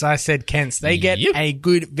Mad Kents. I said Kents. They get Yep. a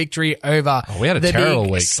good victory over we had a the terrible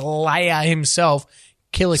big week. Slayer himself,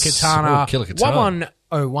 Killer Katana. Killer Katana.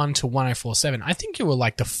 1101 to 1047. I think you were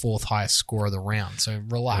like the fourth highest score of the round, so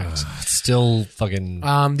relax. It's still fucking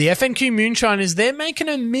The FNQ Moonshiners, they're making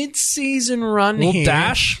a mid-season run little here.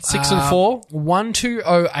 dash. 6 and 4.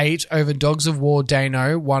 1208 over Dogs of War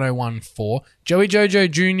Dano 1014. Joey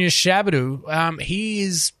Jojo Jr. Shabadoo,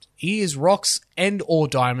 he is rocks and or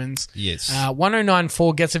diamonds. Yes.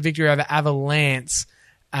 1094 gets a victory over Avalanche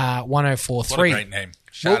 1043. What a great name.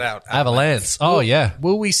 Shout out. Avalanche. Oh, yeah.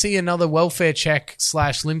 Will we see another welfare check /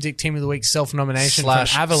 Limdick Team of the Week self-nomination / from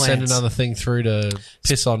Avalanche? send another thing through to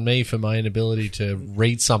piss on me for my inability to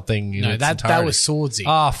read something. In No, its that entirety. was Swordsy.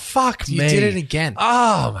 Oh, fuck You me. did it again.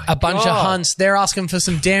 Oh, my A bunch God. of hunts. They're asking for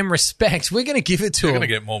some damn respect. We're going to give it to You're them. going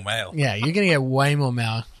to get more mail. Yeah, you're going to get way more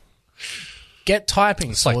mail. Get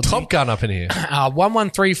typing, It's like Swordsy. Top Gun up in here.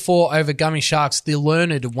 1134 over Gummy Sharks. The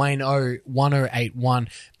Learned Wayne O 1081.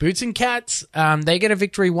 Boots and Cats, they get a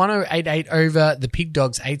victory 1088 over the Pig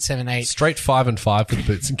Dogs 878. Straight 5 and 5 for the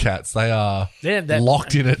Boots and Cats. They are They're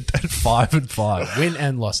locked in at 5 and 5. Win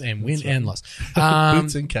and loss, and win and loss.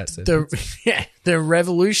 Boots and Cats. The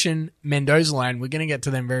Revolution Mendoza Land, we're going to get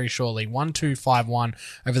to them very shortly. 1251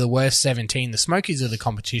 over the worst 17. The Smokies of the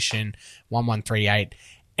competition 1138.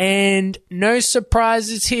 And no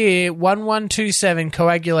surprises here. 1127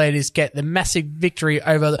 Coagulators get the massive victory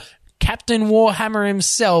over Captain Warhammer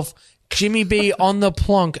himself, Jimmy B on the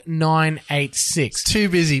plonk 986. Too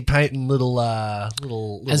busy painting little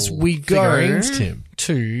As we go figurines, Tim.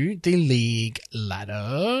 to the league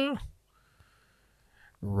ladder.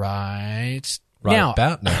 Right now,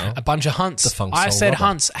 about now. a bunch of hunts. The Funk I Soul said Rubber.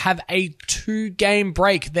 hunts have a 2-game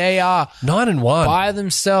break. They are 9 and 1. by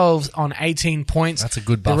themselves on 18 points. That's a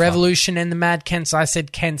good The buffer. Revolution and the Mad Kents, I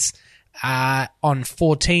said Kents on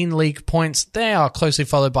 14 league points. They are closely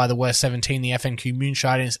followed by the worst 17, the FNQ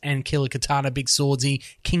Moonshiners and Killer Katana, Big Swordsy,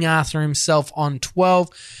 King Arthur himself on 12.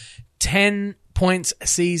 10 points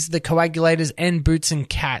sees the Coagulators and Boots and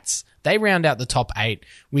Cats. They round out the top 8.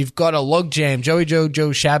 We've got a logjam. Joey Joe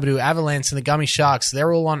Shabadoo, Avalanche, and the Gummy Sharks.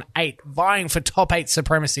 They're all on 8, vying for top 8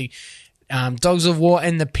 supremacy. Dogs of War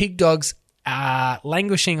and the Pig Dogs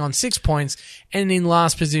languishing on 6 points. And in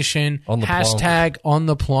last position, On the hashtag on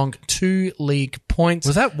the plonk, 2 league points.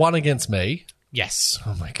 Was that one against me? Yes.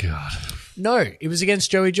 Oh, my God. No, it was against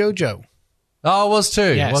Joey Jojo. Oh, it was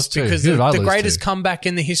too. Yes, it was too. because Who did I the lose greatest to? comeback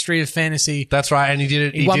in the history of fantasy. That's right, and he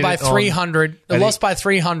did it. He won did by it on- 300. and he- Lost by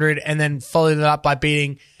 300, and then followed it up by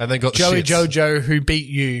beating and then got the Joey shits. Jojo, who beat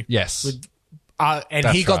you. Yes. And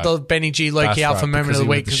That's he got right. the Benny G Loki That's Alpha right, moment because of the he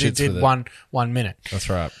week went the because he shits did with it. 1 minute. That's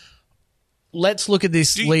right. Let's look at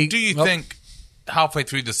this league. Do you Oh, think halfway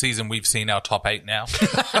through the season we've seen our top 8 now?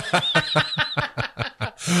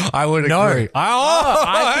 I would No. agree. Hang on.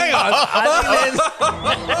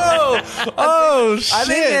 Oh, shit. I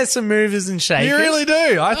think there's some movers and shakers. You really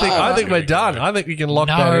do. I think we're done. I think we can lock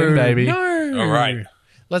that in, baby. No. All right.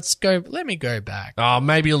 Let's go. Let me go back. Oh,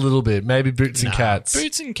 maybe a little bit. Maybe Boots and Nah, Cats.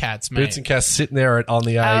 Boots and Cats, mate. Boots and Cats sitting there on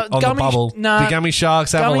the on the Gummy- bubble. nah. The Gummy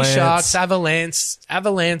Sharks, Gummy Avalanche. Sharks,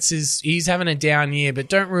 Avalanche he's having a down year, but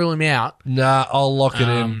don't rule him out. Nah, I'll lock it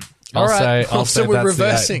in. all right. I'll So say we're that's the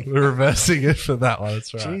reversing. 8. We're reversing it for that one.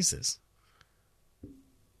 That's right. Jesus.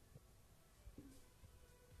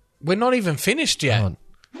 We're not even finished yet. Come on.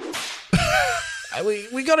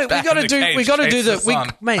 We got to Back in the cage, we got to do chase the sun.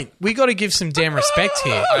 mate. We got to give some damn respect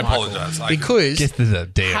here. I Michael. apologize. because Get to the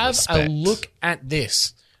damn have respect. a look at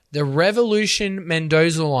this. The Revolution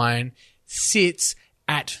Mendoza line sits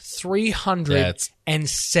at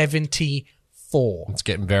 374. It's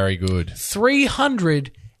getting very good.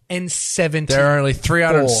 370. There are only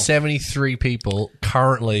 373 people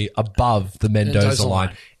currently above the Mendoza Mendoza line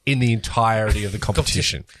line. in the entirety of the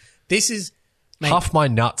competition. This is mate, Huff my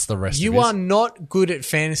nuts, the rest you of are not good at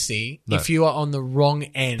fantasy if you are on the wrong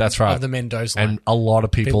end That's right. of the Mendoza line. And a lot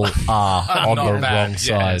of people are on Not the bad, wrong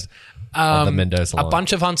side of the Mendoza line. A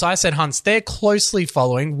bunch of hunts. I said hunts. They're closely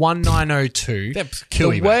following 1902. They're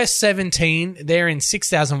killing The me, mate. worst 17. They're in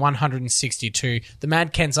 6,162. The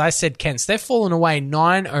Mad Kents. I said Kents. They're falling away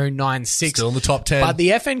 9096. Still in the top 10. But the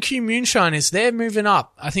FNQ Moonshiners, they're moving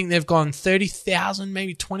up. I think they've gone 30,000,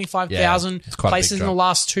 maybe 25,000 Yeah, it's quite a big places in the drop.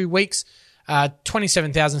 last 2 weeks.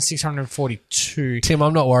 27,642. Tim,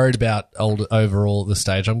 I'm not worried about overall at this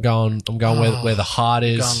stage. I'm going where the heart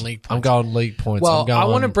is. going league I'm points. going league points. Well, I'm going, I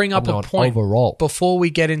want to bring up I'm a going point overall. before we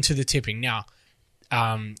get into the tipping. Now,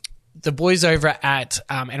 the boys over at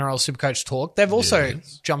NRL Supercoach Talk, they've also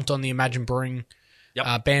jumped on the Imagine Brewing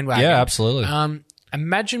bandwagon. Yeah, absolutely.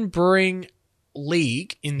 Imagine Brewing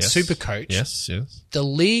League in Supercoach. Yes. The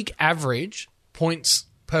league average points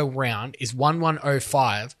per round is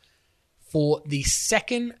 1105 for the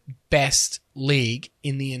second best league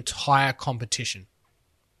in the entire competition.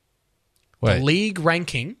 The Wait, league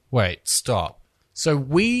ranking. stop. So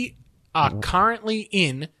we are currently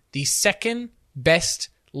in the second best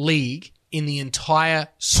league in the entire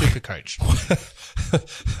Supercoach.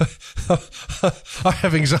 I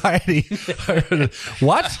have anxiety.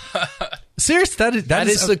 What? Serious? That That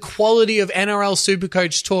is the quality of NRL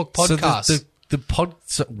Supercoach Talk so podcast.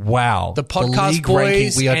 wow. The podcast league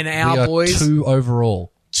boys ranking, and our boys. 2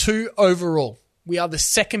 overall. 2 overall. We are the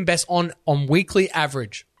second best on weekly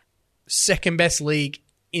average. Second best league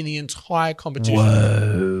in the entire competition.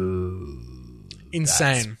 Whoa.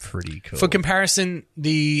 Insane. That's pretty cool. For comparison,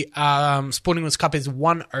 the Sporting Woods Cup is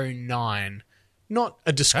 109. Not a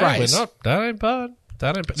Hey, disgrace. we're not. That ain't bad.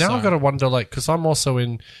 Now So- I've got to wonder, because I'm also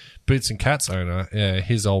in Boots and Cats owner.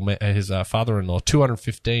 His father-in-law,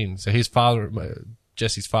 215. So his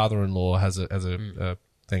Jesse's father-in-law has a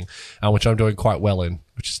thing, which I'm doing quite well in,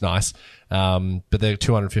 which is nice. But they're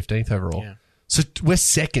 215th overall. Yeah. So we're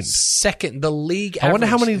second. Second, the league. I wonder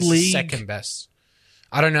how average many is league- second best.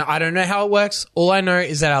 I don't know. I don't know how it works. All I know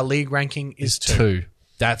is that our league ranking is 2.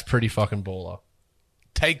 That's pretty fucking baller.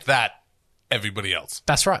 Take that, everybody else.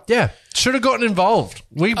 That's right. Yeah, should have gotten involved.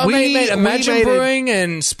 We Mate, Imagine made Brewing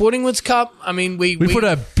and Sporting Woods Cup. I mean, we put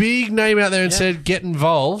a big name out there and said get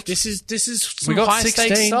involved. This is some We got high 16.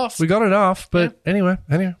 stakes stuff. We got enough, but anyway,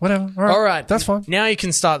 whatever. All right, that's fine. Now you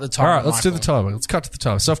can start the time. All right, let's do the Michael. timer. Let's cut to the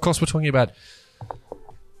timer. So, of course, we're talking about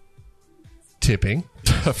tipping.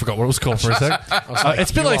 I forgot what it was called for a sec.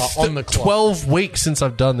 It's been you like are on the clock. 12 weeks since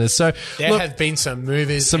I've done this. So, There look, have been some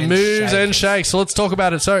moves, some moves and shakes. So let's talk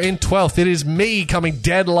about it. So in 12th, it is me coming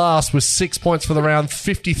dead last with 6 points for the round,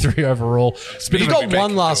 53 overall. It's a bit You of a- got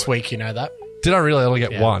one last week. You know that. Did I really only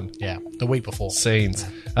get one? Yeah, the week before. Scenes.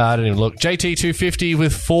 I didn't even look. JT 250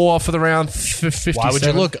 with 4 for the round, 57. Why would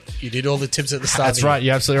you look? You did all the tips at the start. That's of the right.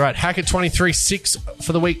 You're absolutely right. Hackett 23, 6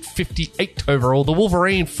 for the week, 58 overall. The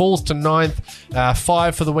Wolverine falls to 9th,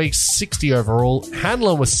 5 for the week, 60 overall.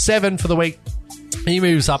 Hanlon was 7 for the week. He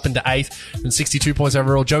moves up into 8th and 62 points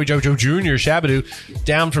overall. Joey Jojo Jr. Shabadoo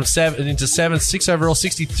down from 7 into 7th, 6 overall,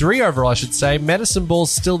 63 overall, I should say. Medicine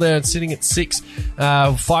Ball's still there and sitting at 6,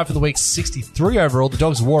 5 for the week, 63 overall. The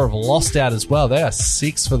Dogs of War have lost out as well. They are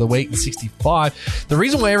 6 for the week and 65. The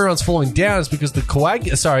reason why everyone's falling down is because the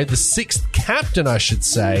 6th captain, I should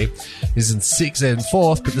say, is in 6th and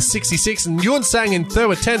 4th, but the 66 and Yuan Sang in 3rd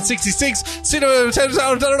with 10, 66. Cito 10,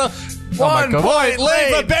 1 point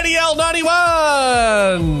lead for Benny L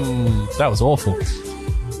 91. That was awful.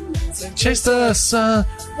 Chase the sun,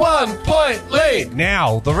 1 point lead.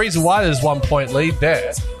 Now, the reason why there's 1 point lead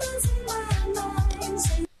there.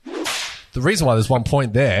 The reason why there's 1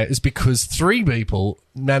 point there is because 3 people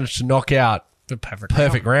managed to knock out The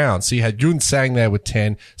perfect round. So you had Yun Sang there with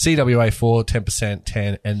 10, CWA 4, 10%,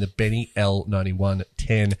 10, and the Benny L 91,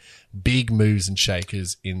 10. Big moves and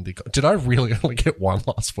shakers in the... Did I really only get one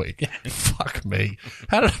last week? Fuck me.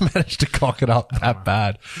 How did I manage to cock it up that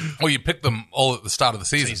bad? Well, you picked them all at the start of the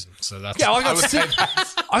season. So that's Yeah,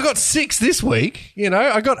 I got 6 this week. You know,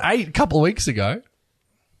 I got 8 a couple of weeks ago.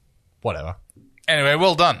 Whatever. Anyway,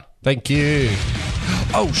 well done. Thank you.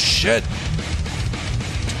 Oh, shit.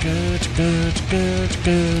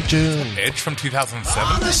 Edge from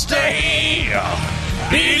 2007.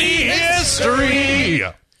 BD history.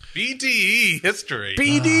 BDE history.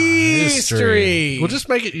 BD history. We'll just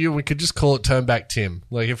make it. We could just call it "Turn Back Tim."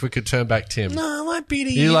 Like if we could turn back Tim. No, I like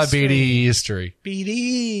BD You like history. BD history.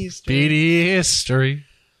 BD history. BD history.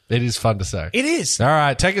 It is fun to say. It is. All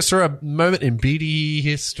right, take us through a moment in BD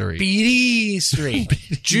history. BD history.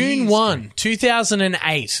 June 1,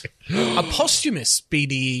 2008. A posthumous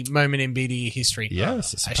BD moment in BD history.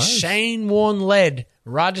 Yes, I A suppose. Shane Warne-led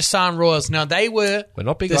Rajasthan Royals. Now, they were... We're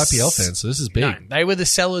not big the IPL fans, so this is big. No, they were the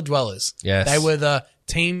cellar dwellers. Yes. They were the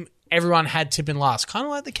team everyone had tipping last. Kind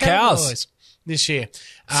of like the Cows. Cowboys this year.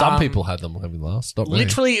 Some people had them having last. Not me.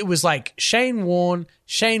 Literally, it was like Shane Warne,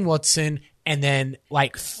 Shane Watson, and then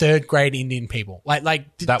like third grade Indian people. Like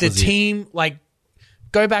That the was it. team. Like,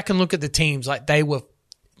 go back and look at the teams. Like they were.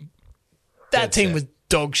 That team was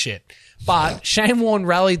dog shit. But Shane Warne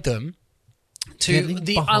rallied them to Getting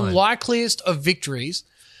the behind. unlikeliest of victories,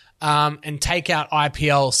 and take out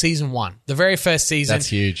IPL season 1, the very first season. That's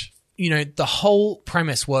huge. You know, the whole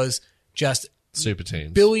premise was just Super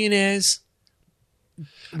teams. billionaires.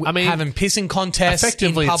 I mean, having pissing contests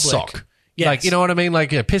effectively in it's public. sock. Yes. Like, you know what I mean?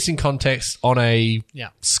 Like a pissing context on a Yeah.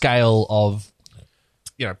 scale of,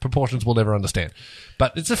 proportions we'll never understand.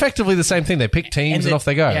 But it's effectively the same thing. They pick teams and off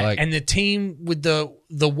they go. Yeah, like, and the team with the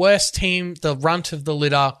worst team, the runt of the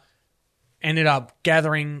litter, ended up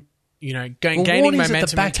gathering, gaining Warney's momentum. at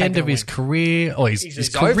the back and end of his taking a win. career. Oh, his He's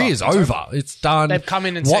career over. is It's over. It's done. They've come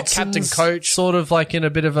in and said captain, coach. Sort of like in a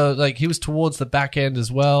bit of a like he was towards the back end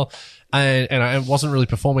as well, and wasn't really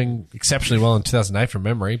performing exceptionally well in 2008 from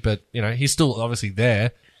memory. But he's still obviously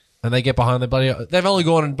there, and they get behind the buddy. They've only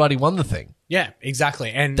gone and buddy won the thing. Yeah,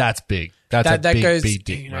 exactly. And That's big. That's a that big, goes, big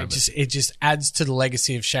dick moment. it just adds to the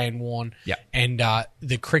legacy of Shane Warne. Yeah. And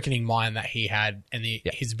the cricketing mind that he had and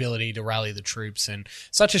his ability to rally the troops. And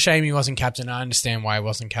such a shame he wasn't captain. I understand why he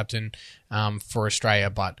wasn't captain for Australia,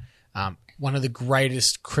 but one of the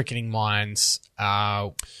greatest cricketing minds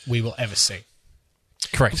we will ever see.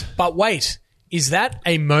 Correct. But wait, is that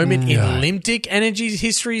a moment in Limtic Energy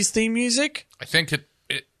History's theme music? I think it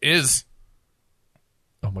is.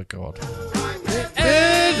 Oh my god.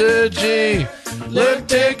 Energy,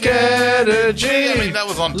 Limtic energy. I mean, that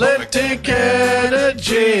was on topic. Limtic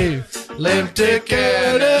energy, Limtic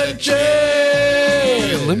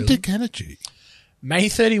energy. Olympic Energy. May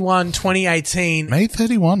 31, 2018. May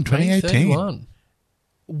 31, 2018. 31.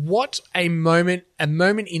 What a moment in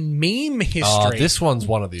meme history. Oh, this one's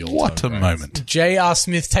one of the all-time What a greats. moment. J.R.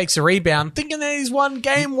 Smith takes a rebound, thinking that he's won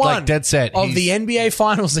game 1 Like, dead set. of the NBA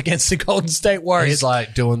Finals against the Golden State Warriors. He's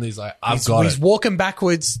like doing these like, I've got He's it. walking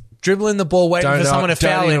backwards, dribbling the ball, waiting Don't for know- someone to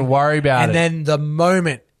don't foul even him. worry about and it. then the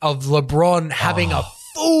moment of LeBron having a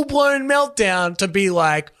full-blown meltdown to be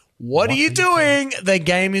like, what are you doing? The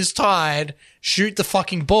game is tied. Shoot the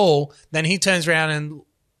fucking ball. Then he turns around and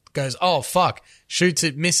goes, oh, fuck. Shoots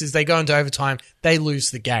it, misses. They go into overtime. They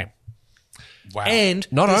lose the game. Wow. And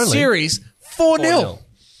Not the only- series 4-0.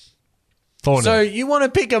 4-0. So you want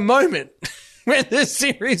to pick a moment when the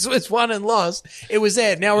series was won and lost? It was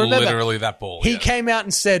there. Now remember, Literally that ball. he yeah. came out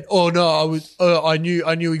and said, "Oh no, I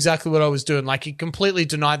knew exactly what I was doing." Like he completely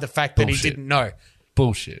denied the fact that he Bullshit. didn't know.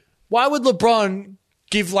 Bullshit. Why would LeBron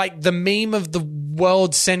give like the meme of the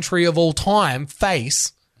world century of all time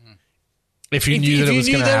face? If you If knew you- that if it was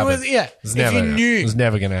you going knew to that happen. was- yeah. It's If never, you knew- it was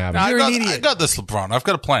never going to happen. You're an I idiot. got this, LeBron. I've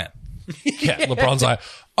got a plan. Yeah, LeBron's like,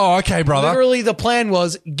 oh, okay, brother. Literally, the plan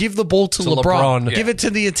was give the ball to LeBron, LeBron. give it to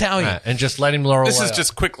the Italian. Yeah, and just let him roll This away. is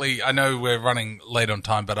just quickly. I know we're running late on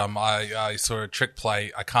time, but I saw a trick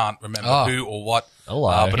play. I can't remember Oh. who or what, Hello,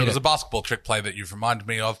 but hit it was it. a basketball trick play that you've reminded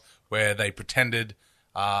me of, where they pretended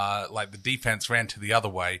like the defense ran to the other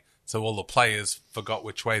way, so all the players forgot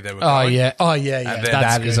which way they were Oh going. yeah. And then-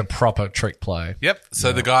 That is a proper trick play. Yep.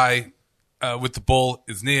 So the guy with the ball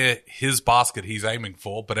is near his basket he's aiming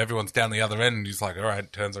for, but everyone's down the other end, and he's like, all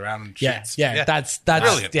right, turns around and Yeah, shoots. yeah. That's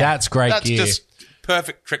brilliant. Yeah. That's great That's gear. just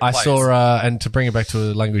perfect trick I plays. saw, and to bring it back to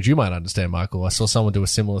a language you might understand, Michael, I saw someone do a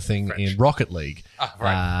similar thing in Rocket League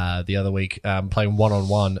right. the other week, playing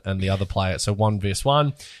 1-on-1, and the other player, so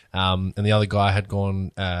 1v1, and the other guy had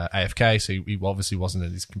gone AFK, so he obviously wasn't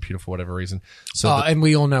at his computer for whatever reason. So and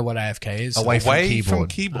we all know what AFK is. away from Away keyboard. from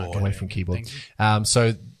keyboard. Away from keyboard.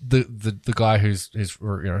 So the guy who's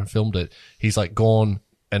filmed it, he's like gone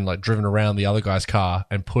and like driven around the other guy's car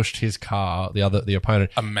and pushed his car, the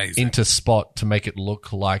opponent, Amazing. into spot to make it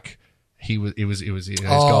look like it was his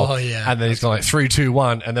Oh, goal. yeah. And then he's gone like 3, 2,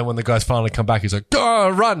 1, and then when the guys finally come back, he's like, go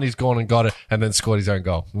run! He's gone and got it, and then scored his own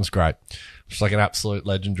goal. It was great. It's like an absolute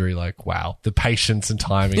legendary, like, wow, the patience and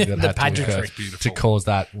timing that The had to pageantry. occur That's beautiful. to cause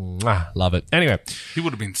that. Mwah, love it. Anyway, He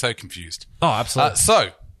would have been so confused. oh, absolutely.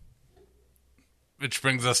 So, which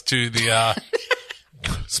brings us to the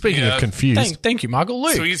Speaking yeah, of confused, Thank you, Michael.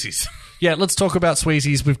 Luke. Sweezies. yeah, let's talk about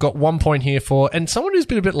Sweezies. We've got 1 point here and someone who's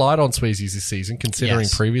been a bit light on Sweezies this season, considering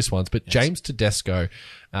Yes. previous ones, but James Tedesco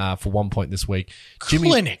for 1 point this week.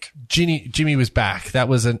 Clinic. Jimmy was back. That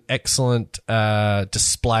was an excellent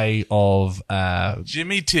display of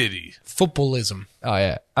Jimmy Titty. Footballism. oh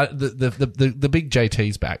yeah, the big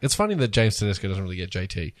JT's back. It's funny that James Tedesco doesn't really get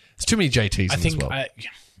JT. There's too many JTs I in think. this world.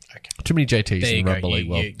 Okay. Too many JTs There you in go. rugby league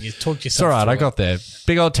world. You talked It's yourself. all right. through I got there.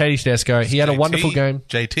 Big old Teddy Tedesco. He had a JT. wonderful game.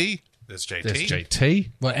 JT. There's JT. There's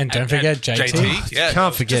JT. Well, and don't forget JT. JT. Yeah,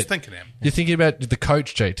 Can't forget. Just thinking him. You're thinking about the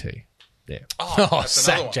coach JT. Yeah. Oh, that's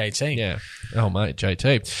sack another one. JT. Yeah. Oh, mate,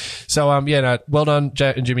 JT. So, no, well done,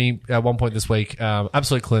 and Jimmy. 1 point this week.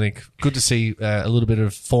 Absolute clinic. Good to see a little bit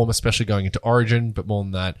of form, especially going into Origin, but more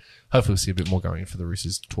than that, hopefully we'll see a bit more going for the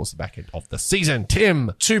Roosters towards the back end of the season.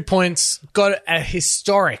 Tim. 2 points. Got a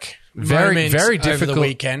historic Very, moment very difficult. over the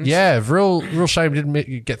weekend. Yeah, real shame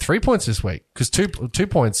didn't get 3 points this week because 2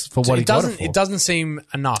 points for what he got it for. It doesn't seem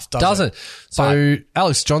enough, does Doesn't. it? So,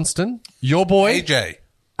 Alex Johnston, your boy. AJ.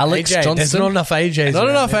 Alex AJ, Johnston. there's not enough AJs. Not around,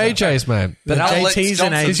 enough is there? AJs, man. But Alex JTs and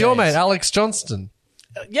Johnston. AJs. He's your mate, Alex Johnston.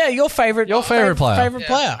 Yeah, your favorite. Your favourite player. Favorite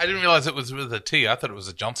player. I didn't realize it was with a T. I thought it was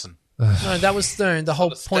a Johnson. No, that was the whole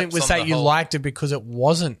Steps point was on that the you whole- liked it because it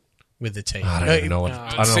wasn't with a T. I don't even know what. I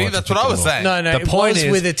don't know See, what that's to what I think was anymore. saying. No, The it point was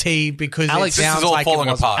is- with a T because Alex- it This sounds is all like falling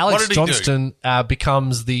it wasn't. apart. Alex What did he do? Johnston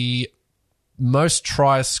becomes the most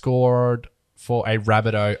tries scored for a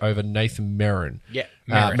Rabbitoh over Nathan Merrin. Yeah,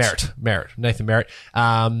 Merritt. Nathan Merritt.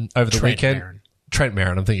 Over the Trent weekend. Merrin. Trent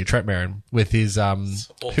Merrin. I'm thinking Trent Merrin with his who was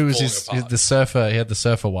falling apart. the surfer? He had the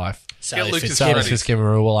surfer wife. Sally Lucas Fitzgerald. Kennedy. Fitzgibbon.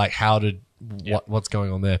 We're like, how did what's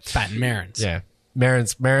going on there? Pat Marins. Yeah.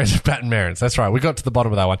 Pat and Marins. That's right. We got to the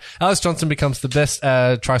bottom of that one. Alex Johnston becomes the best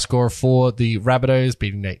try scorer for the Rabbitohs,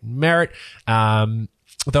 beating Nathan Merritt.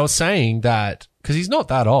 They were saying that because he's not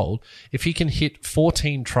that old, if he can hit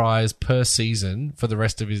 14 tries per season for the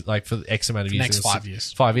rest of his, like for the X amount of years, Next 5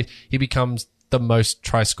 years. 5 years, he becomes the most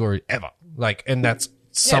try scorer ever. Like, and that's Yeah,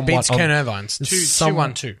 somewhat beats on- Ken Irvine's.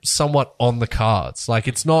 2-1-2. somewhat on the cards. Like,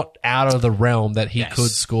 it's not out of the realm that he Yes,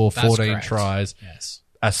 could score that's 14 correct. tries Yes.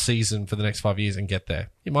 a season for the next 5 years and get there.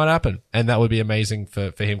 It might happen. And that would be amazing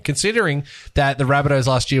for him, considering that the Rabbitohs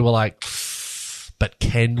last year were like, but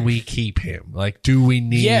can we keep him? Like, do we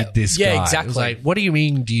need this guy? Yeah, It was exactly. like, what do you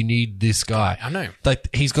mean, do you need this guy? I know. Like,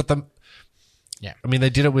 he's got them. Yeah. I mean,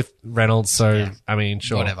 they did it with Reynolds, so, Yeah. I mean,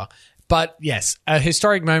 sure. Whatever. But yes, a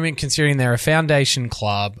historic moment considering they're a foundation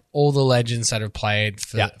club. All the legends that have played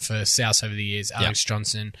for South over the years. Alex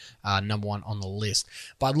Johnson, number one on the list.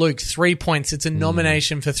 But Luke, 3 points. It's a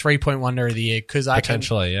nomination for 3-point wonder of the year because I can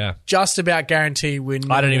Potentially, yeah. just about guarantee we're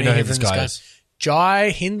not I don't even know who this gonna- guy is. Jai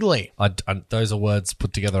Hindley. Those are words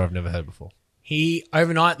put together I've never heard before. He,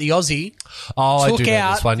 overnight, the Aussie, Oh, I took do know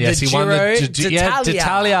out this one. Yes, the he won Giro the d'Italia.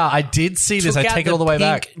 d'Italia. I did see this. I took out take it all the way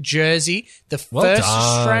back. pink jersey. The Well first done.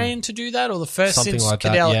 Australian to do that, or the first Something since like that,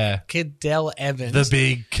 Cadell, yeah. Cadell Evans. The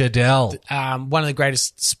big Cadell. One of the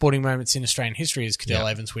greatest sporting moments in Australian history is Cadell Yeah.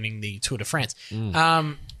 Evans winning the Tour de France.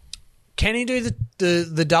 Can he do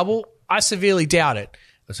the double? I severely doubt it.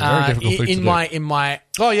 That's a very difficult thing to do. in my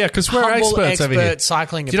Oh, yeah, because we're humble experts over here. expert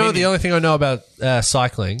cycling Do you know opinion the only thing I know about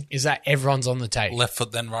cycling? is that everyone's on the tape. Left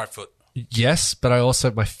foot, then right foot. Yes, but I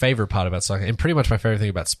also, my favorite part about cycling, and pretty much my favorite thing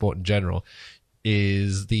about sport in general,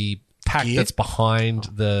 is the pack Gear? that's behind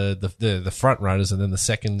the front runners, and then the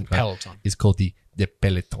second Peloton. is called the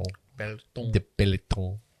peloton. Peloton. The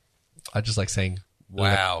peloton. I just like saying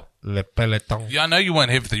Wow. Le Peloton. Yeah, I know you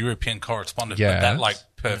weren't here for the European correspondent, Yeah. but that like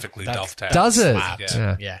perfectly dovetails. Does it?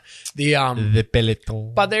 Yeah. Yeah. The Le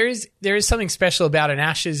Peloton. But there is something special about an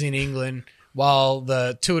Ashes in England while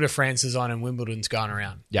the Tour de France is on and Wimbledon's going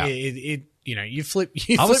around. Yeah. It you flip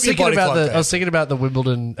I was your thinking body about clock I was thinking about the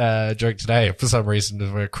Wimbledon joke today for some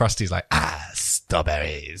reason, where Krusty's like,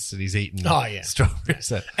 strawberries, and he's eating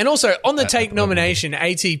strawberries. And also on the Take nomination,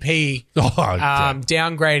 ATP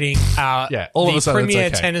downgrading all of a the sudden it's premier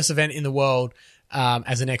okay. tennis event in the world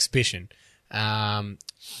as an exhibition.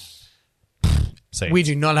 We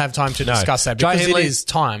do not have time to discuss that Jai because Hindley- it is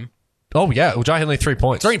time. Oh yeah, well, Jai Hindley 3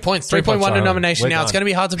 points. 3 points, 3.1 to nomination. We're Now it's done. going to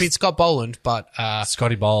be hard to beat Scott Boland, but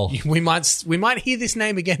Scotty Bowl. we might hear this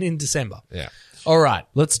name again in December. Yeah. All right.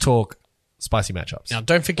 Let's talk spicy matchups. Now,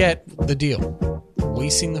 don't forget the deal. We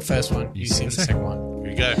sing the first one. You sing the second one.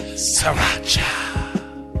 Here we go. Sriracha.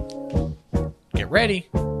 Get ready.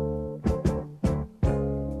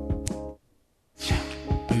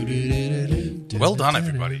 Well done,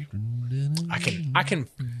 everybody. I can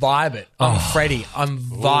vibe it. I'm Freddie. I'm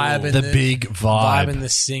vibing the big vibe. vibing the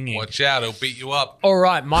singing. Watch out, it'll beat you up. All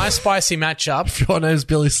right, my spicy matchup. Your name's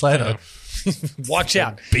Billy Slater. Watch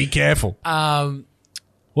out. Be careful.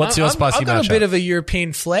 What's your spicy I've got matchup? a bit of a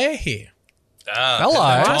European flair here. Hello.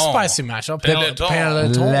 My Peloton. spicy matchup. Peloton.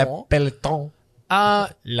 Le Peloton.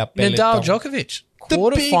 La Peloton. Nadal Djokovic. The big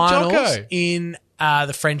Quarterfinals Jocko. in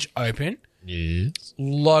the French Open. Yes.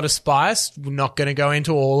 Lot of spice. We're not going to go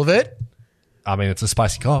into all of it, I mean, it's a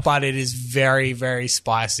spicy cough. but it is very, very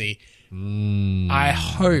spicy. I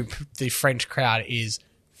hope the French crowd is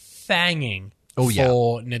fanging for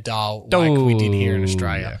Nadal like we did here in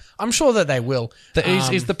Australia. Yeah. I'm sure that they will.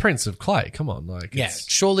 He's the Prince of Clay. Come on, like Yeah, it's-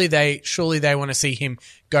 surely they want to see him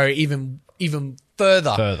go even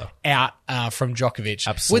further out from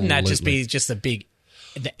Djokovic. Wouldn't that just be just a big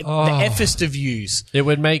the effest of views? It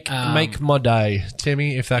would make my day,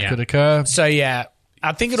 Timmy, if that Yeah. could occur. So yeah,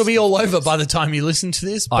 I think it'll be all over by the time you listen to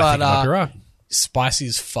this. But I think you might be right. spicy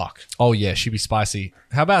as fuck. Oh yeah, she'd be spicy.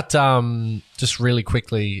 How about just really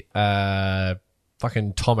quickly,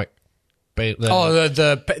 fucking Tomic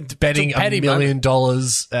betting petty $1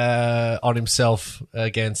 million on himself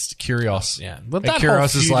against Kyrgios. Yeah. Well, And that whole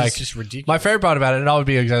Kyrgios feud is like is just ridiculous. My favorite part about it, and I would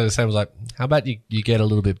be exactly the same. Was like, how about you get a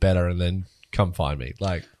little bit better and then come find me?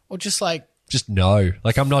 Like, Or just like just no.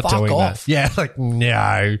 Like, I'm not Fuck doing off. that. Yeah, like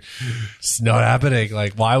no, it's not happening.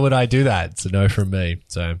 Like, why would I do that? It's a no from me.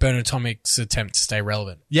 So Bernard Tomic's attempt to stay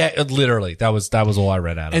relevant. yeah, literally, that was all I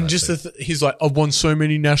read out of And that just thing. he's like, I've won so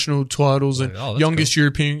many national titles and Oh, that's youngest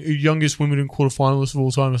youngest Wimbledon quarterfinalist of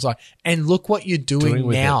all time. It's like, and look what you're doing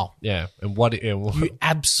with now. it. Yeah, and what? You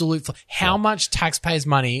absolute. How much taxpayers'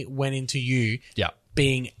 money went into you Yeah.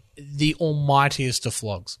 being the almightiest of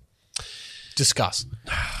flogs? Discuss.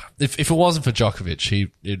 If it wasn't for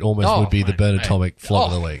Djokovic, it almost would be the Bernard Tomic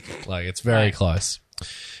flog of the week. Like, it's very close.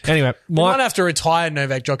 Anyway, He might have to retire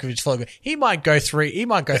Novak Djokovic flog. He might go three. He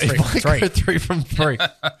might go three from three. Go 3 from 3.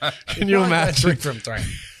 Can you He might go imagine? 3 from 3.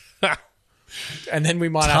 And then we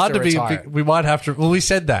might It's have hard to to be. retire. We might have to. Well, we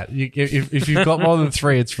said that if you've got more than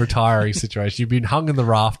 3, it's retiring situation. You've been hung in the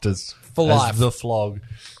rafters For as life. The flog.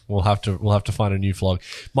 We'll have to find a new flog.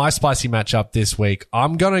 My spicy matchup this week.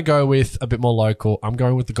 I'm gonna go with a bit more local. I'm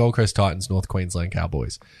going with the Gold Coast Titans, North Queensland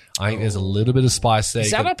Cowboys. I think there's a little bit of spice there.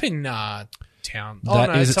 Is You that got- up in town?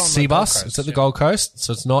 That is it's at on the Gold Seabus. Coast, It's at the yeah. Gold Coast,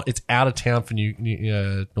 so it's not. It's out of town for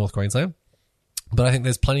North Queensland. But I think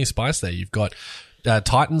there's plenty of spice there. You've got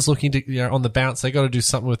Titans looking to on the bounce. They got to do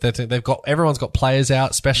something with their team. Everyone's got players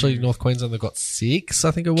out, especially North Queensland. They've got 6,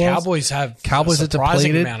 I think it was. Cowboys have Cowboys a are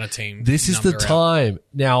surprising depleted. amount of team. This is the number out. time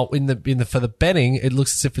now in the for the betting. It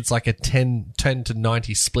looks as if it's like a 10 to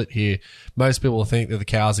 90 split here. Most people think that the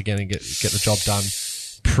Cows are going to get the job done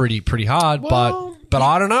pretty hard, Well, but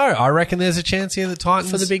I don't know. I reckon there's a chance here that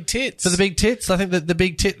Titans For the big tits. for the big tits. I think that the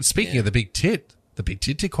big tit. Speaking of the big tit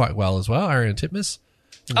did quite well as well. Ariane Titmus.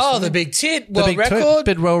 Oh, the big tit The world big record. tit,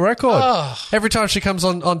 big world record. Oh. Every time she comes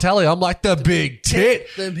on telly, I'm like, the big tit.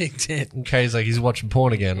 The big tit. Okay, he's like, he's watching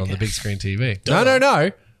porn again on the big screen TV.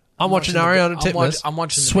 No. I'm watching Ariana Titmus I'm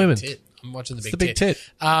watching the swimming. big tit. I'm watching the It's big the big tit.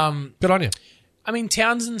 tit. Good on you. I mean,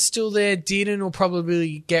 Townsend's still there. Dearden will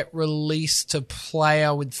probably get released to play,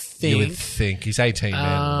 I would think. You would think. He's 18, man. at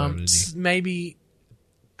the moment, isn't he? Maybe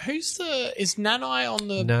is Nanai on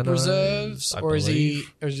the Nanai, reserves, I or is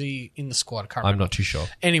believe. he in the squad? I can't I'm remember. not too sure.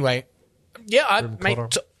 Anyway, yeah, mate.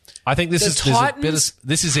 Cotter. I think this The is there's a bit Titans of,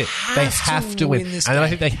 this is it. They have have to to win, win this and I game.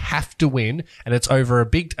 think they have to win, and it's over a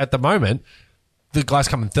big. At the moment, the guy's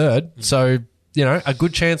coming third, so a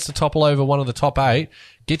good chance to topple over one of the top 8.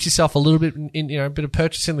 Get yourself a little bit in a bit of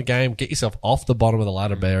purchase in the game. Get yourself off the bottom of the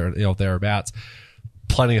ladder, thereabouts.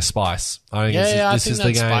 plenty of spice. I think I this think is that's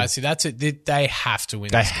the game. spicy. That's it. They have to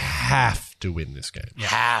win. They This game. have to win this game.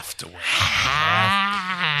 Have to win.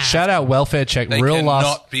 Shout out Welfare Check. They Real cannot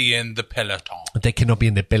last. be in the peloton. They cannot be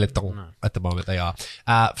in the peloton at the moment. They are.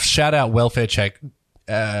 Shout out Welfare Check.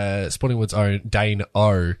 Sporting Woods' own Dane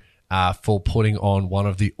O. For putting on one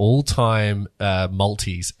of the all-time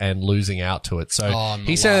multis and losing out to it. So on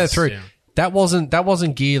the he sent it last, through. yeah. That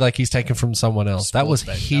wasn't gear like he's taken from someone else. That was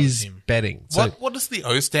Sports bet, that his was him. betting. So What does the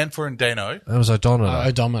O stand for in Dano? that was O'Donoghue.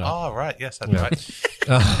 Odometer. Oh, right. Yes, that's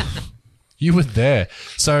right. You were there.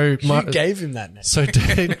 So Who gave him that name? So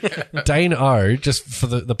Dane O, just for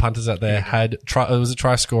the punters out there, it was a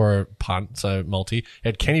try scorer punt, so multi. He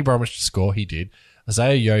had Kenny Bromwich to score, he did.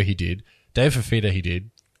 Isaiah Yeo, he did. Dave Fafita, he did.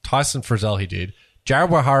 Tyson Frizzell, he did. Jared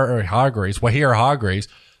Wahira Hargreaves,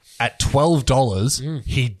 at $12,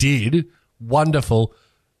 he did. Wonderful.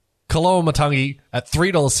 Kaloa Matangi at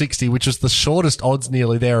 $3.60, which was the shortest odds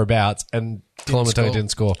nearly thereabouts, and Kaloa Matangi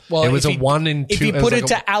didn't score. Well, it was if a he- 1 in 2. If you put it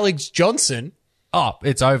to Alex Johnson, Oh,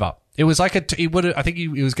 it's over. It was like I think he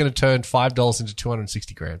was going to turn $5 into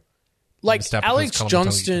 260 grand. like Verstappen Alex because Colin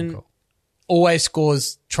Matangi didn't Johnston call. always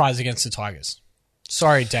scores tries against the Tigers.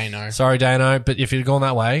 Sorry, Dano. Sorry, Dano, but if you'd gone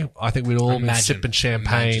that way, I think we'd all been Imagine. sipping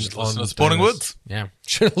champagne Just listen on to Sporting Boomers. Woods. Yeah.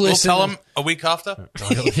 Should have We'll listened. tell him a week after.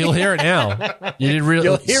 He'll hear it now. You did really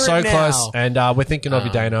You'll hear so it now. close, and we're thinking of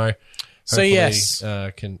you, Dano. So Hopefully, yes.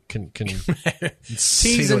 can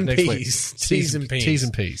see T's what and next week- P's. T's and P's. T's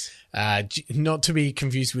and P's. Not to be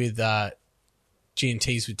confused with G and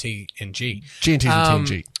T's with T and G. G and T's and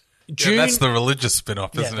TNG. June. Yeah, that's the religious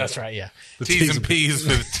spin-off, yeah, isn't that's it? right. Yeah. T's and P's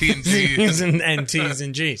with TNT. T's and T's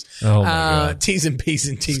and G's. Oh my God. T's and P's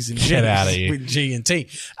and T's and G's. Get outta here. With G and T.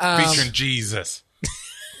 Featuring Jesus.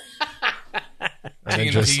 And then T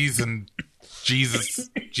and just- P's and Jesus.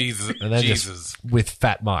 and then Jesus. just with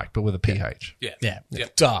Fat Mike, but with a PH. Yeah. Yeah. Yeah.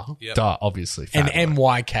 Duh. Yeah. Duh, obviously. And Fat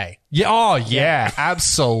Mike. MYK. Yeah, oh yeah,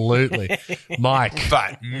 absolutely. Mike.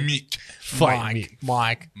 But Mick. Fight me.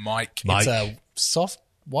 Mike. Mike. Mike. It's a soft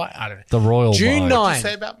white. I don't know. The Royal June Mike.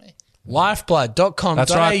 9. about me? Lifeblood.com.au.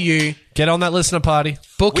 That's right. Get on that listener party.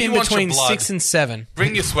 Book We in want your between blood. 6 and 7.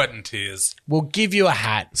 Bring your sweat and tears. We'll give you a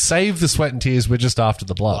hat. Save the sweat and tears. We're just after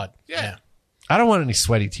the blood. Blood. Yeah. I don't want any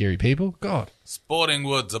sweaty, teary people. God. Sporting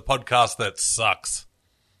Woods, a podcast that sucks.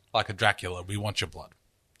 Like a Dracula, we want your blood.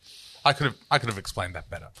 I could have explained that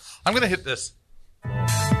better. I'm going to hit this. And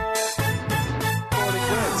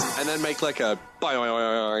then make like a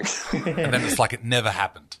boing. And then it's like it never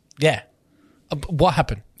happened. Yeah. What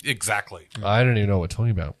happened? Exactly. I don't even know what we're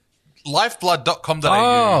talking about. Lifeblood.com.au.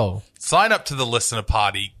 Oh. Sign up to the listener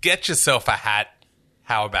party. Get yourself a hat.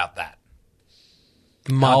 How about that?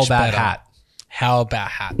 Much about better. hat? How about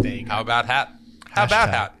hat? There you go. How about hat? How about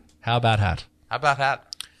Hashtag. hat? How about hat? How about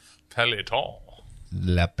hat? Peloton.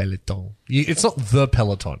 La Peloton. It's not the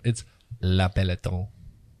Peloton. It's La Peloton.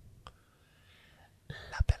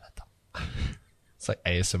 La Peloton. It's like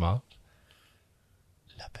ASMR.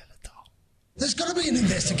 La Peloton. There's got to be an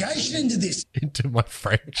investigation into this. Into my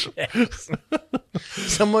French.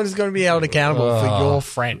 Someone's going to be held accountable for your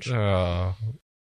French. Oh,